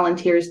asking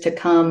volunteers to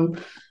come,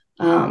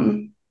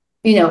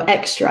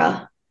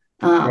 extra.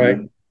 Right.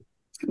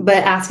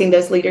 But asking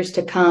those leaders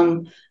to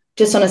come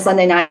just on a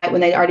Sunday night when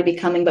they'd already be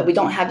coming, but we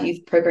don't have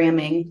youth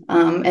programming,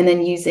 and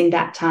then using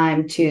that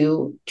time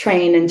to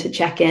train and to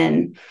check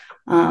in.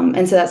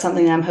 And so that's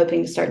something that I'm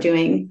hoping to start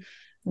doing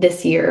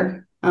this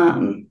year.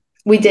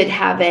 We did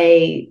have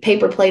a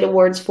paper plate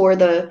awards for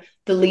the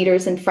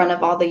leaders in front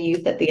of all the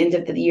youth at the end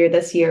of the year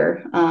this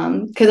year,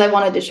 because I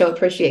wanted to show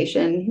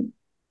appreciation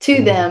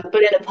to them,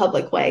 but in a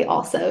public way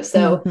also.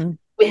 So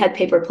we had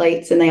paper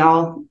plates and they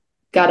all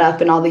got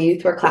up and all the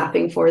youth were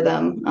clapping for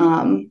them.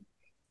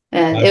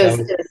 And it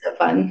was so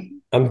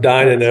fun. I'm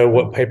dying to know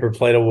what paper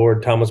plate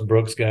award Thomas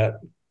Brooks got.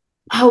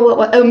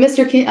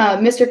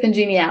 Mr.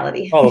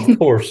 Congeniality. Oh, of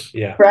course.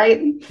 Yeah.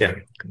 Right? Yeah.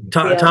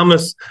 Yeah.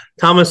 Thomas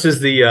is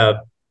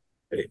the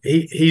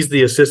he's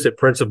the assistant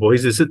principal.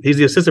 He's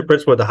the assistant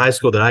principal at the high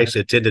school that I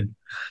actually attended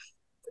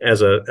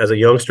as a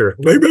youngster.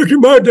 Way back in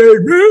my day.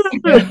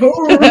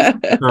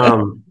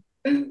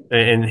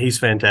 And he's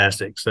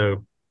fantastic.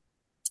 So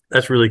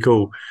that's really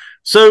cool.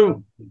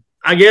 So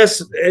I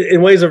guess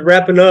in ways of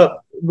wrapping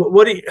up,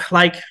 what do you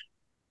like?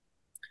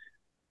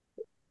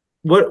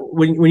 What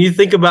when you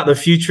think about the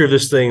future of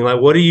this thing, like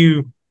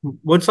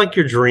what's like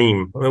your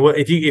dream? I mean, what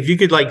if you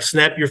could like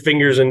snap your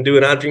fingers and do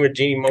an I Dream of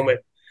Genie moment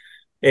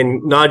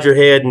and nod your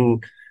head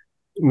and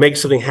make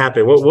something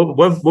happen? What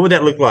would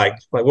that look like?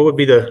 Like what would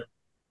be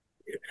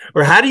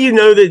or how do you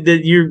know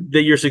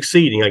that you're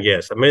succeeding? I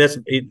guess I mean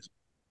it's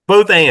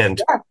both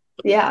and.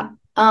 Yeah.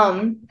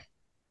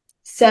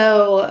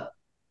 So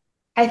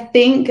I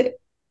think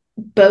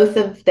both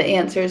of the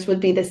answers would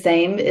be the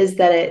same, is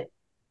that it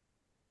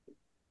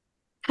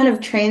kind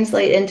of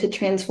translate into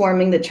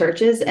transforming the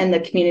churches and the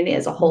community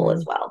as a whole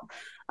as well.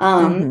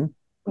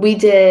 We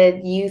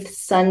did Youth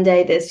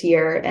Sunday this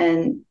year,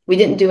 and we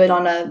didn't do it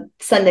on a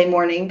Sunday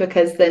morning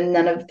because then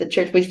none of the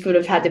church, we would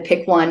have had to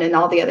pick one and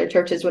all the other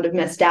churches would have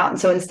missed out. And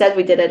so instead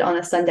we did it on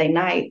a Sunday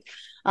night,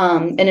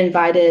 and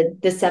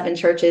invited the 7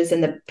 churches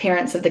and the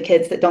parents of the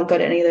kids that don't go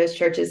to any of those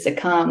churches to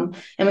come.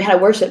 And we had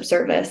a worship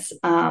service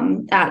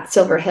at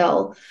Silver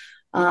Hill.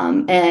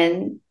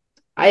 And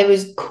it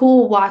was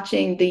cool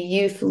watching the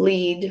youth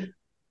lead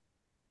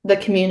the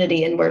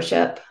community in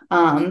worship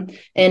and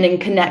in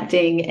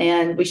connecting.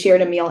 And we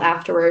shared a meal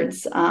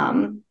afterwards.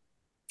 And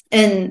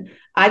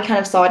I kind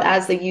of saw it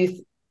as the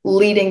youth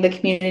leading the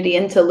community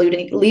into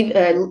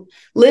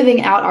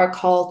living out our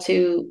call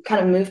to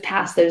kind of move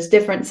past those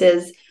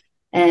differences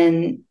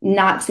and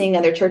not seeing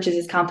other churches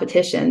as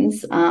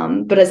competitions,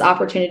 but as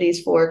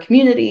opportunities for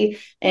community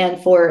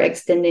and for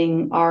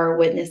extending our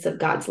witness of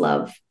God's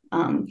love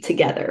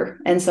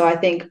together. And so I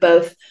think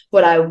both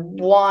what I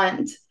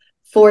want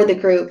for the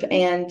group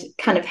and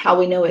kind of how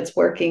we know it's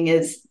working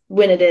is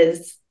when it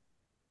is,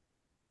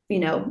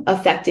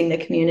 affecting the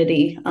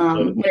community,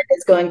 when it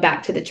is going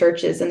back to the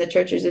churches and the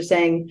churches are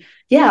saying,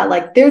 yeah,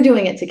 like they're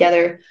doing it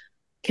together.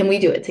 Can we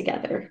do it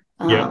together?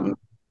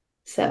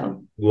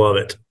 So love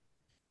it.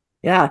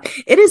 Yeah,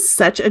 it is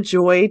such a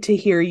joy to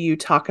hear you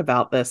talk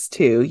about this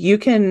too. You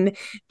can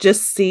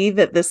just see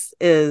that this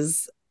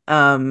is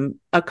a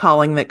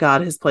calling that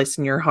God has placed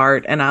in your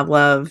heart. And I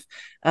love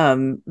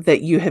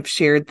that you have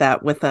shared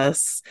that with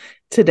us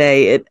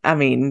today.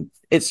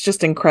 It's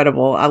just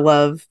incredible. I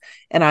love,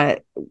 and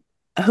I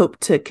hope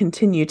to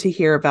continue to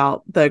hear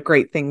about the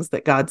great things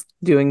that God's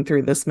doing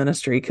through this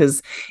ministry,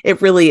 because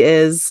it really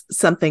is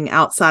something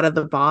outside of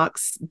the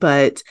box.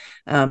 But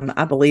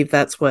I believe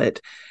that's what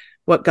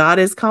God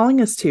is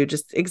calling us to,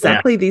 just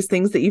exactly these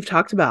things that you've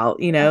talked about,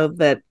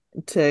 that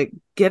to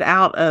get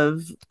out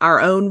of our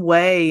own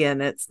way,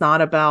 and it's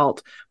not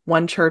about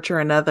one church or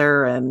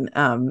another.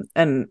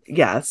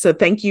 So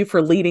thank you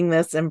for leading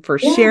this and for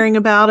sharing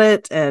about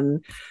it.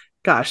 And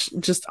gosh,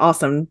 just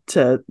awesome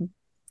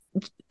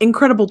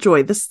incredible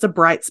joy. This is a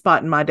bright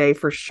spot in my day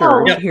for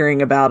sure,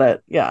 hearing about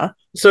it. Yeah.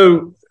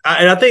 So,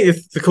 I think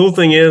the cool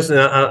thing is, and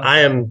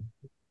I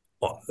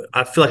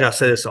feel like I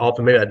say this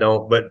often, maybe I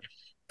don't, but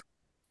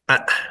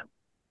I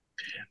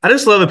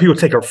just love that people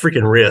take a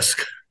freaking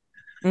risk.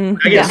 I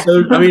guess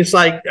so. I mean, it's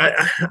like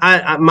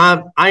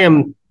I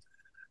am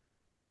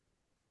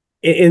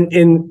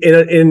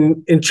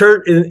in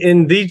church,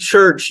 in the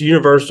church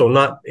universal,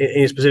 not in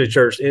any specific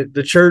church.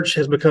 The church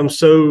has become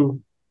so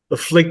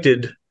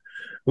afflicted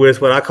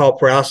with what I call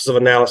paralysis of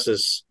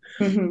analysis.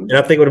 And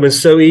I think it would have been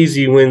so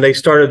easy when they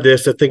started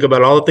this to think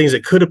about all the things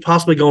that could have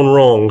possibly gone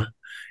wrong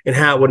and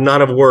how it would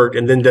not have worked,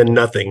 and then done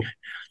nothing.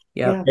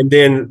 Yeah. And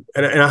then,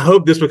 and I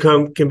hope this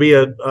can be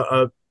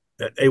a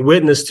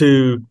witness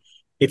to,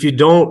 if you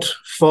don't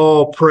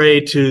fall prey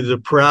to the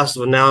paralysis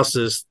of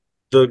analysis,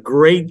 the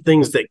great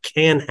things that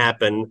can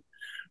happen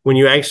when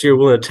you actually are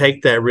willing to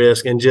take that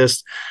risk and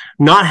just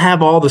not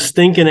have all the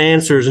stinking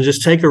answers and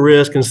just take a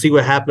risk and see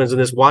what happens and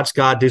just watch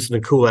God do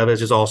something cool out of it.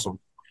 It's just awesome.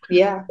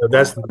 Yeah. So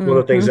that's one of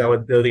the things the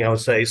other thing I would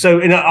say. So,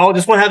 and I'll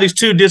just want to have these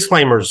 2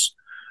 disclaimers.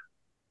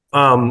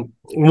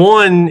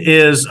 One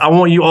is, I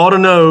want you all to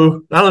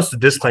know, not just a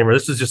disclaimer,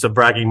 this is just a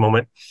bragging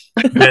moment,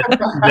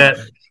 that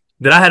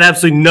I had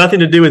absolutely nothing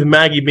to do with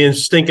Maggie being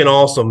stinking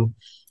awesome,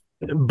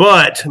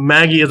 but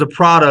Maggie is a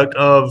product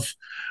of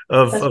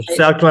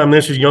South Carolina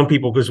Ministries Young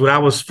People, because when I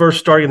was first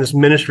starting this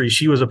ministry,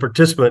 she was a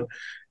participant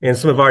in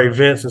some of our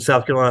events in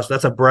South Carolina. So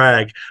that's a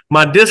brag.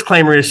 My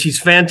disclaimer is she's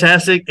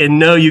fantastic, and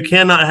no, you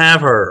cannot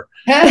have her.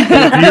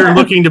 If you're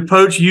looking to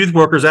poach youth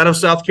workers out of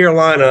South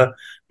Carolina,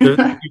 you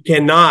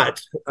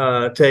cannot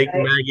take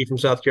Maggie from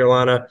South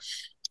Carolina.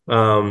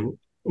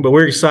 But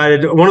we're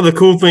excited. One of the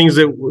cool things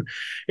it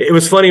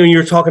was funny when you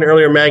were talking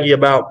earlier, Maggie,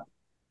 about,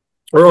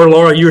 or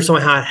Laura, you were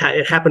saying how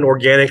it happened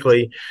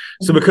organically.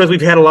 So because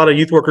we've had a lot of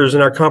youth workers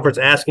in our conference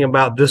asking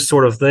about this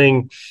sort of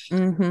thing,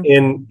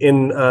 in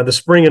the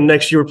spring of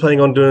next year, we're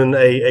planning on doing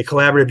a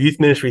collaborative youth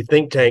ministry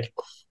think tank.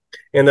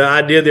 And the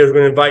idea there is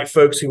going to invite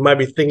folks who might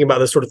be thinking about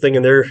this sort of thing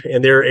in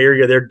their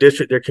area, their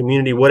district, their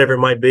community, whatever it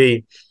might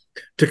be,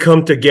 to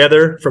come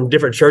together from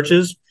different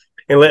churches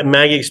and let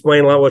Maggie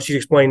explain a lot of what she's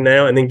explained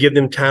now, and then give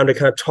them time to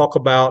kind of talk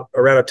about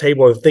around a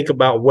table and think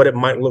about what it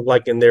might look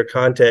like in their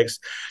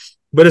context.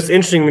 But it's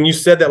interesting when you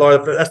said that, Laura,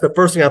 that's the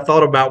first thing I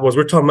thought about was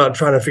we're talking about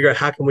trying to figure out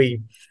how can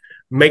we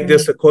make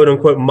this a quote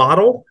unquote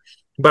model.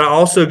 But I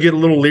also get a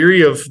little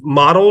leery of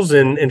models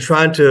and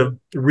trying to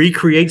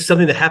recreate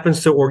something that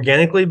happens so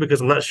organically,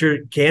 because I'm not sure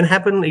it can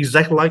happen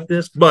exactly like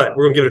this, but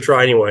we're going to give it a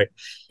try anyway.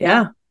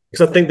 Yeah.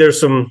 Because I think there's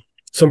some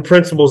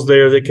principles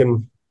there that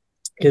can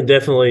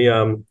definitely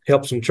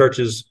help some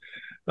churches.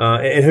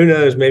 And who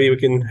knows, maybe we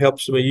can help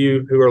some of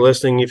you who are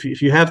listening.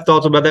 If you have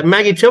thoughts about that,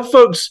 Maggie, tell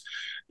folks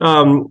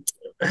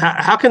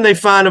how can they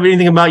find out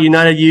anything about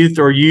United Youth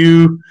or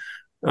you,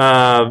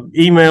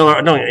 email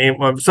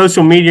or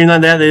social media and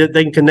like that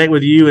they can connect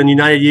with you and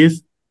United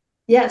Youth?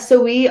 Yeah,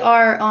 so we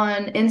are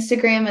on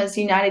Instagram as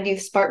United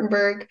Youth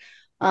Spartanburg,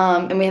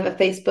 and we have a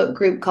Facebook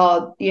group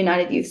called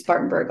United Youth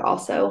Spartanburg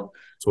also.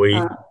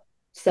 Sweet.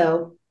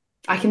 So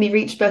I can be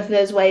reached both of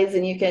those ways,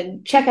 and you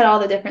can check out all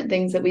the different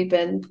things that we've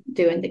been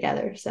doing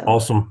together. So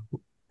awesome.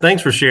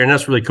 Thanks for sharing.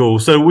 That's really cool.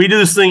 So we do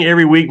this thing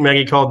every week,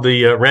 Maggie, called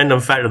the Random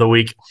Fact of the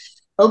Week.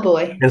 Oh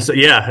boy. And so,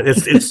 yeah,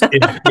 it's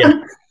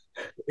yeah.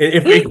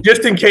 If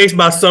just in case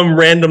by some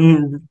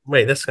random,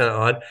 that's kind of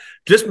odd.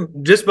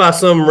 Just by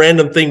some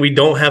random thing, we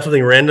don't have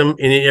something random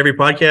in every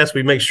podcast.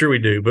 We make sure we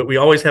do, but we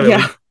always have at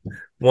least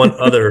one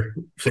other.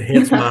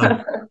 Hence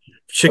my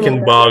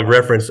chicken bog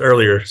reference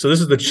earlier. So this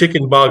is the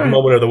chicken bog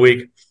moment of the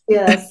week.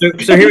 Yes.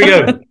 So here we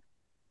go.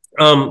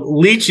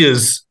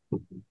 Leeches.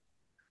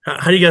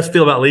 How do you guys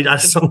feel about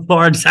leeches?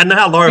 I know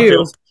how Laura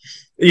feels.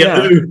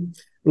 Yeah.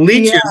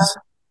 Leeches. Yeah.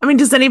 I mean,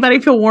 does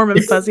anybody feel warm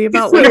and fuzzy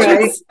about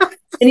leeches? Right.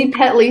 Any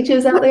pet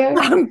leeches out there?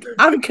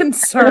 I'm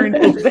concerned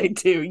if they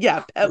do.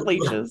 Yeah, pet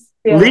leeches.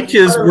 Yeah.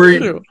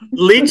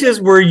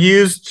 Leeches were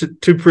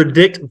used to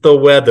predict the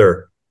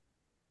weather.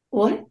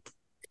 What?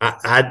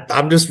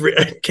 I'm just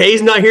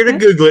Kay's not here to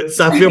Google it,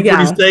 so I feel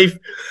pretty safe.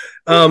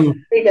 There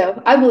you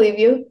go. I believe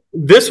you.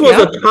 This was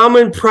a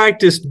common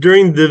practice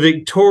during the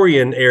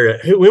Victorian era.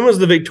 When was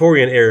the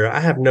Victorian era? I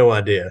have no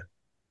idea.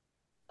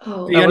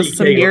 Oh, that was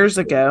some years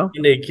ago.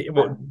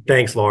 Well,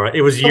 thanks, Laura.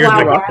 It was years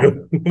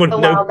ago.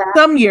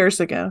 Some years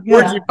ago.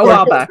 Yeah. A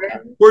while back.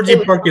 Where'd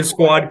you park your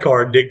squad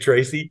car, Dick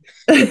Tracy?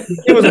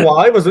 It was a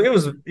while. It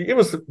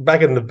was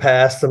back in the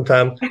past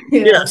sometime.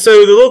 Yeah.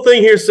 So the little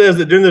thing here says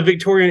that during the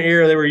Victorian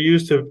era, they were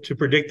used to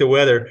predict the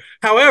weather.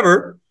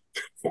 However,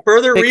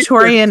 further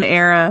Victorian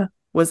era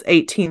was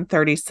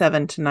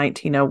 1837 to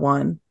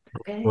 1901.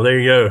 Okay. Well, there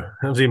you go.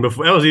 That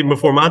was even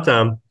before my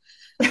time.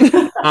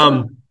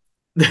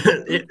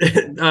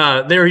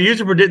 They were used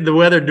to predict the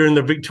weather during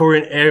the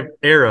Victorian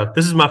era.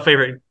 This is my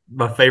favorite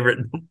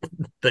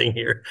thing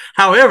here.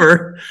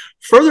 However,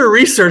 further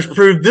research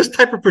proved this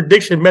type of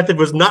prediction method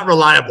was not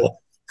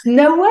reliable.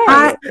 No way.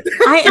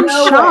 I am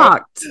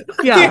shocked.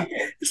 Yeah.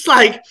 It's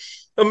like,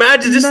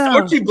 imagine just,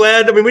 aren't you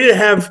glad? I mean, we didn't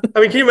have,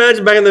 can you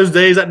imagine back in those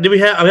days? Did we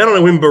have, I don't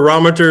know when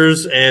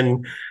barometers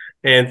and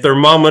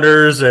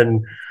thermometers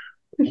and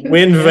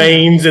wind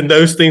vanes and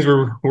those things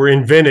were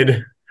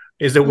invented.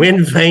 Is the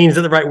wind vane, is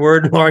that the right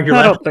word, Laura?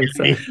 I don't think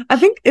so. I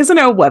think, isn't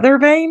it a weather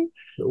vane?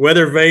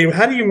 Weather vane.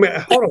 How do you,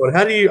 hold on.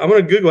 I'm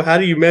going to Google, how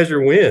do you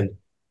measure wind?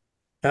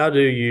 How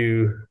do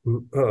you,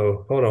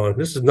 hold on.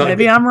 This is not.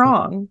 Maybe I'm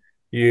wrong.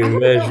 You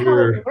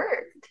measure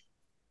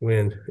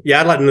wind.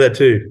 Yeah, I'd like to know that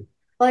too.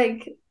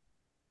 Like,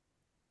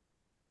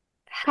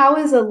 how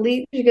is a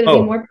leech going to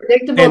be more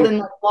predictable than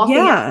like walking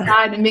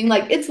outside and being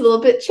like, it's a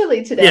little bit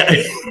chilly today?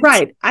 Yeah.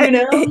 Right.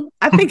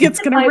 I think it's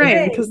going to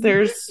rain because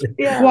there's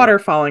water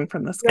falling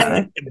from the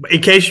sky.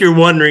 In case you're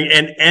wondering,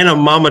 an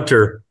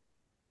anemometer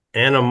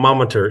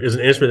is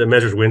an instrument that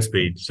measures wind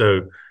speed.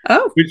 So,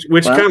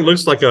 which kind of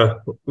looks like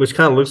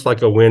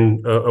a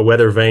wind, a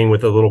weather vane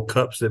with the little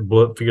cups that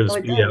figure the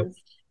speed out.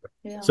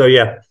 Yeah. So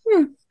yeah,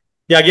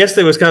 I guess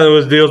there was kind of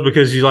those deals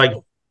because you like.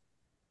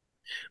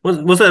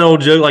 What's that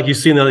old joke? Like you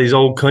see in these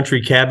old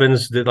country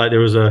cabins that like there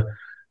was a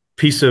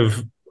piece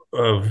of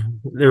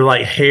they were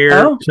like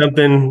hair or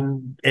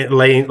something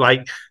laying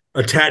like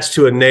attached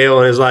to a nail,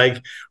 and it's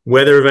like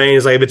weather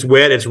vanes. Like if it's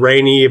wet, it's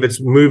rainy. If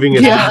it's moving,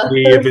 it's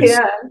windy. If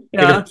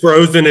it's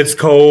frozen, it's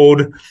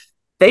cold.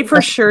 They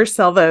for sure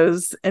sell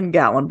those in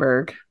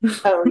Gatlinburg.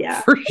 Oh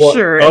yeah, for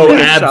sure. Oh,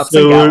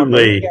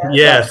 absolutely.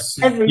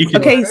 Yes.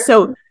 Okay,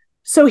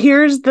 so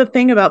here's the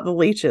thing about the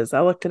leeches.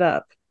 I looked it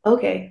up.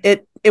 Okay.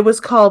 It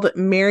was called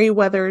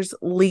Meriwether's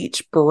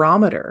Leech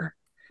Barometer.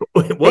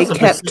 It was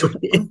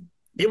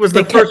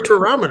the first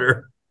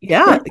barometer.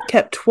 Yeah, it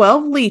kept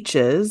 12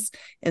 leeches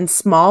in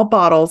small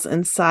bottles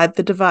inside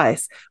the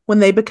device. When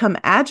they become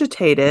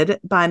agitated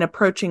by an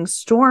approaching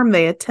storm,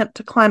 they attempt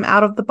to climb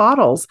out of the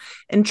bottles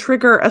and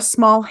trigger a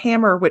small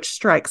hammer which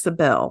strikes a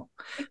bell.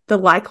 The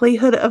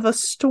likelihood of a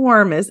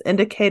storm is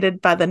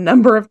indicated by the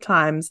number of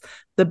times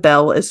the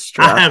bell is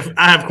struck.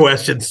 I have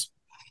questions.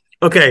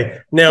 Okay,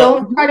 now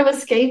Don't try to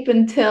escape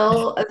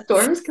until a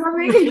storm's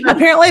coming.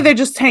 Apparently, they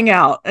just hang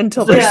out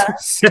until there's a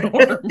storm.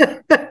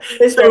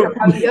 so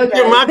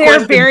my They're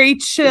question, very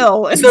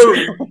chill.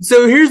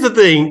 so here's the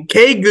thing.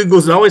 Kay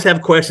Googles always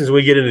have questions when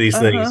we get into these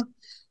things.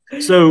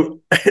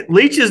 So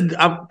leeches,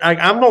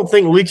 I don't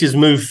think leeches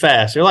move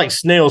fast. They're like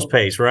snail's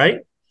pace, right?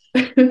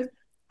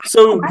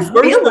 So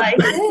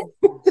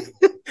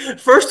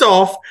first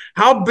off,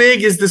 how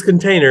big is this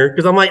container?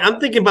 Because I'm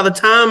thinking by the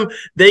time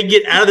they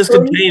get out of this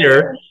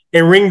container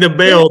and ring the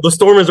bell, the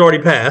storm has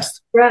already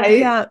passed. Right.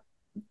 Yeah.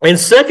 And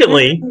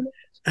secondly,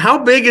 how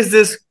big is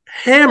this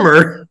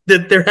hammer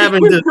that they're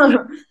having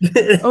to?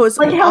 It's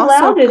like how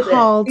loud is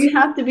called it? You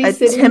have to be a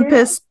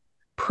tempest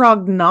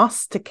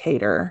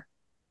prognosticator.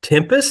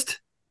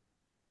 Tempest?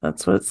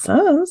 That's what it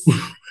says.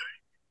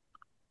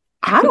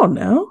 I don't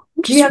know.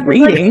 I'm Do you just have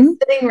reading.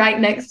 to, sitting right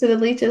next to the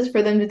leeches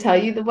for them to tell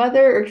you the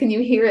weather, or can you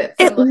hear it?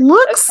 It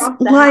looks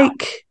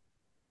like,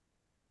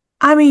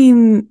 I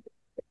mean,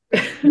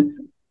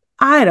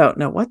 I don't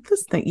know what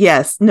this thing.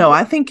 Yes, no,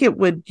 I think you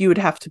would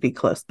have to be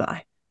close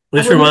by.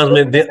 This reminds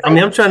me.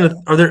 I'm trying to.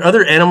 Are there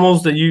other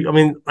animals that you?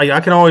 I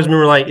can always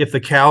remember, like if the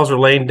cows are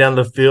laying down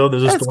the field,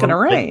 there's a storm. It's going to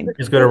rain.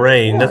 It's going to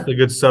rain. Yeah. That's a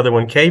good southern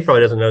one. Kay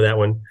probably doesn't know that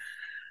one.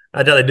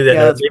 I doubt they do that.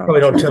 Yeah, they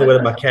probably don't tell the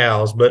weather by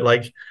cows, but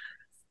like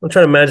I'm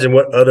trying to imagine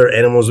what other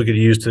animals we could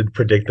use to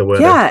predict the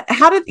weather. Yeah.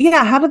 How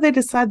did they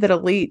decide that a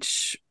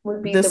leech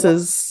would be Yes.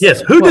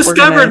 Who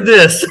discovered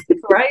this?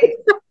 Right.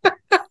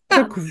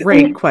 A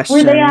great question.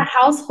 Were they a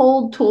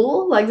household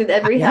tool? Like did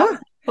every house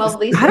 12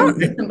 leeches?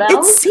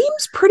 It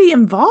seems pretty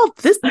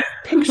involved. This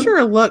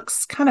picture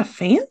looks kind of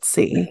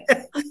fancy.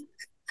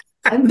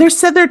 There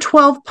said there are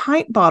 12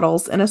 pint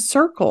bottles in a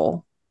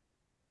circle.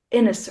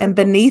 And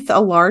beneath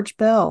a large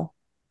bell.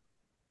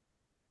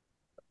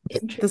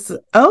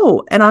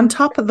 And on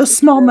top of the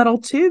small metal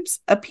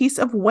tubes, a piece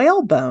of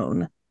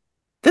whalebone.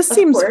 This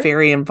seems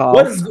very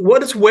involved.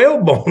 What is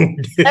whalebone?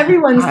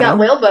 Everyone's got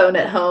whalebone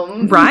at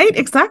home. Right?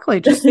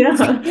 Exactly. Just,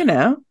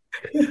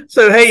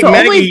 So, hey,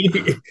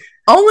 Maggie.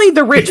 Only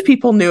the rich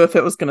people knew if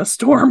it was going to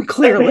storm,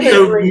 clearly.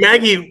 So,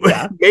 Maggie,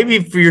 maybe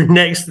for your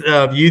next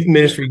youth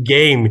ministry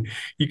game,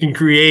 you can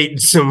create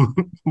some,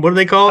 what do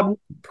they call it?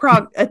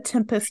 A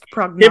tempest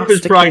prognosticator.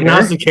 Tempest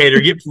prognosticator.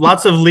 Get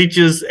lots of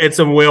leeches and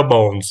some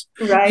whalebones.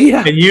 Right.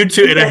 Yeah. And you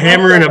two, and a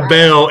hammer and a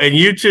bell, and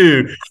you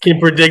two can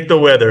predict the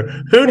weather.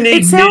 Who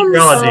needs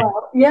meteorology?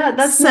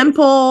 That's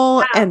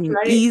simple and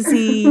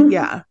easy.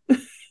 Yeah.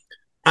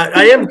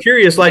 I am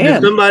curious, like,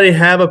 did somebody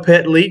have a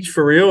pet leech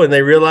for real and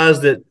they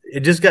realized that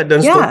it just got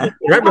done? Yeah.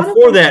 Right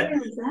before that,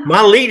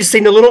 my leech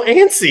seemed a little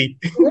antsy.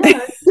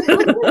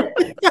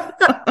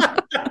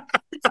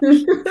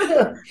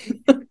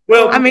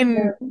 Well, I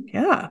mean,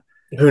 yeah.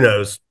 Who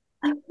knows?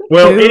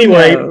 Well,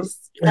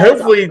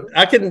 hopefully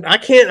I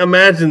can't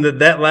imagine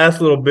that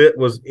last little bit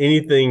was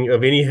anything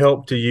of any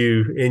help to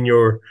you in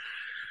your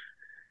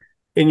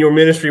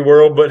ministry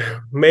world, but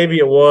maybe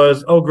it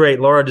was. Oh, great.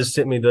 Laura just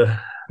sent me the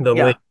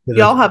link.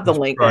 Y'all have the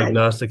link.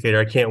 Prognosticator.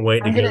 I can't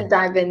wait I'm going to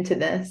dive into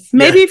this.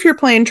 Maybe if you're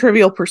playing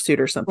Trivial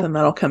Pursuit or something,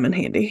 that'll come in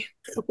handy.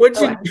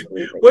 What'd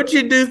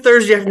you do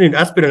Thursday afternoon?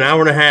 I spent an hour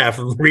and a half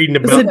reading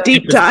about a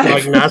deep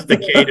dive.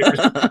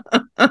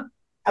 Prognosticators.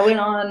 I went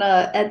on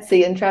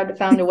Etsy and tried to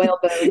find a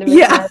whalebone.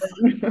 Yeah.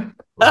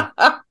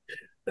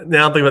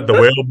 Now I'm thinking about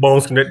the whale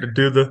bones connected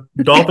to the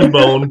dolphin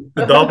bone.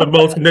 The dolphin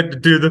bone's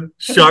connected to the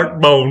shark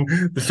bone.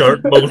 The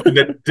shark bone's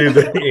connected to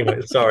the...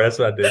 Anyway, sorry, that's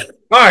what I did.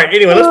 All right,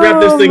 anyway, let's wrap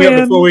this thing up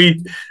before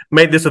we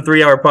make this a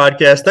 3-hour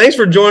podcast. Thanks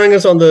for joining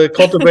us on the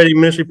Cultivating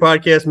Ministry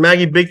podcast.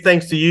 Maggie, big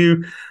thanks to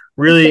you.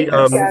 Really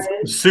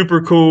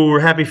super cool. We're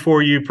happy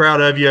for you.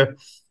 Proud of you.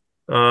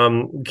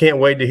 Can't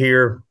wait to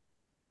hear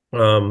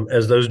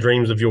as those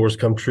dreams of yours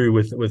come true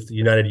with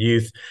United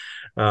Youth.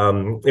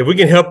 If we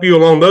can help you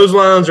along those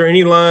lines or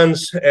any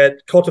lines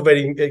at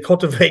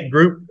Cultivate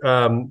Group,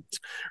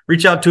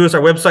 reach out to us. Our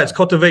website is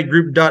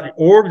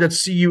cultivategroup.org.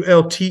 That's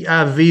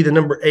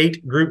CULTIV,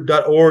 8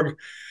 group.org.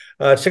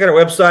 Check out our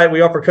website.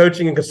 We offer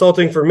coaching and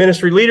consulting for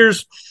ministry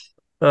leaders.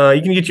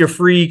 You can get your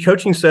free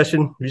coaching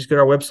session. You just go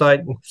to our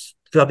website,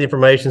 fill out the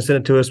information, send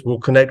it to us. We'll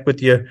connect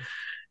with you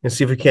and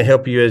see if we can't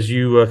help you as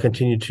you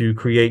continue to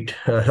create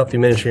healthy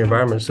ministry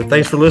environments. So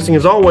thanks for listening,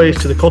 as always,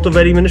 to the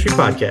Cultivating Ministry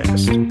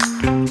podcast.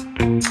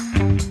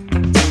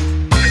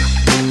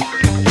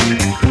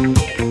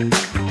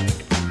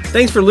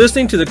 Thanks for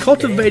listening to the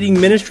Cultivating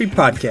Ministry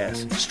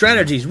podcast.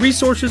 Strategies,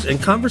 resources,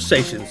 and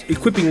conversations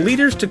equipping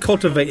leaders to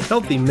cultivate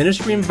healthy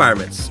ministry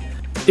environments.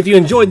 If you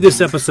enjoyed this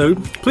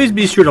episode, please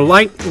be sure to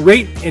like,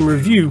 rate, and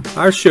review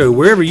our show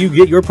wherever you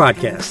get your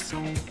podcasts.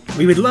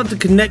 We would love to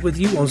connect with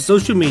you on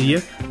social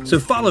media, so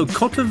follow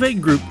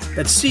Cultivate Group,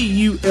 that's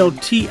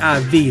CULTIV,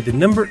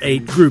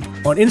 8 group,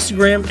 on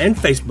Instagram and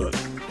Facebook.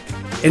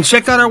 And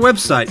check out our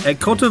website at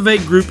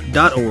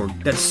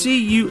cultivategroup.org, that's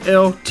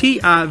CULTIV,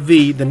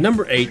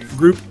 8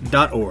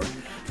 group.org.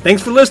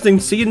 Thanks for listening.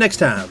 See you next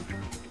time.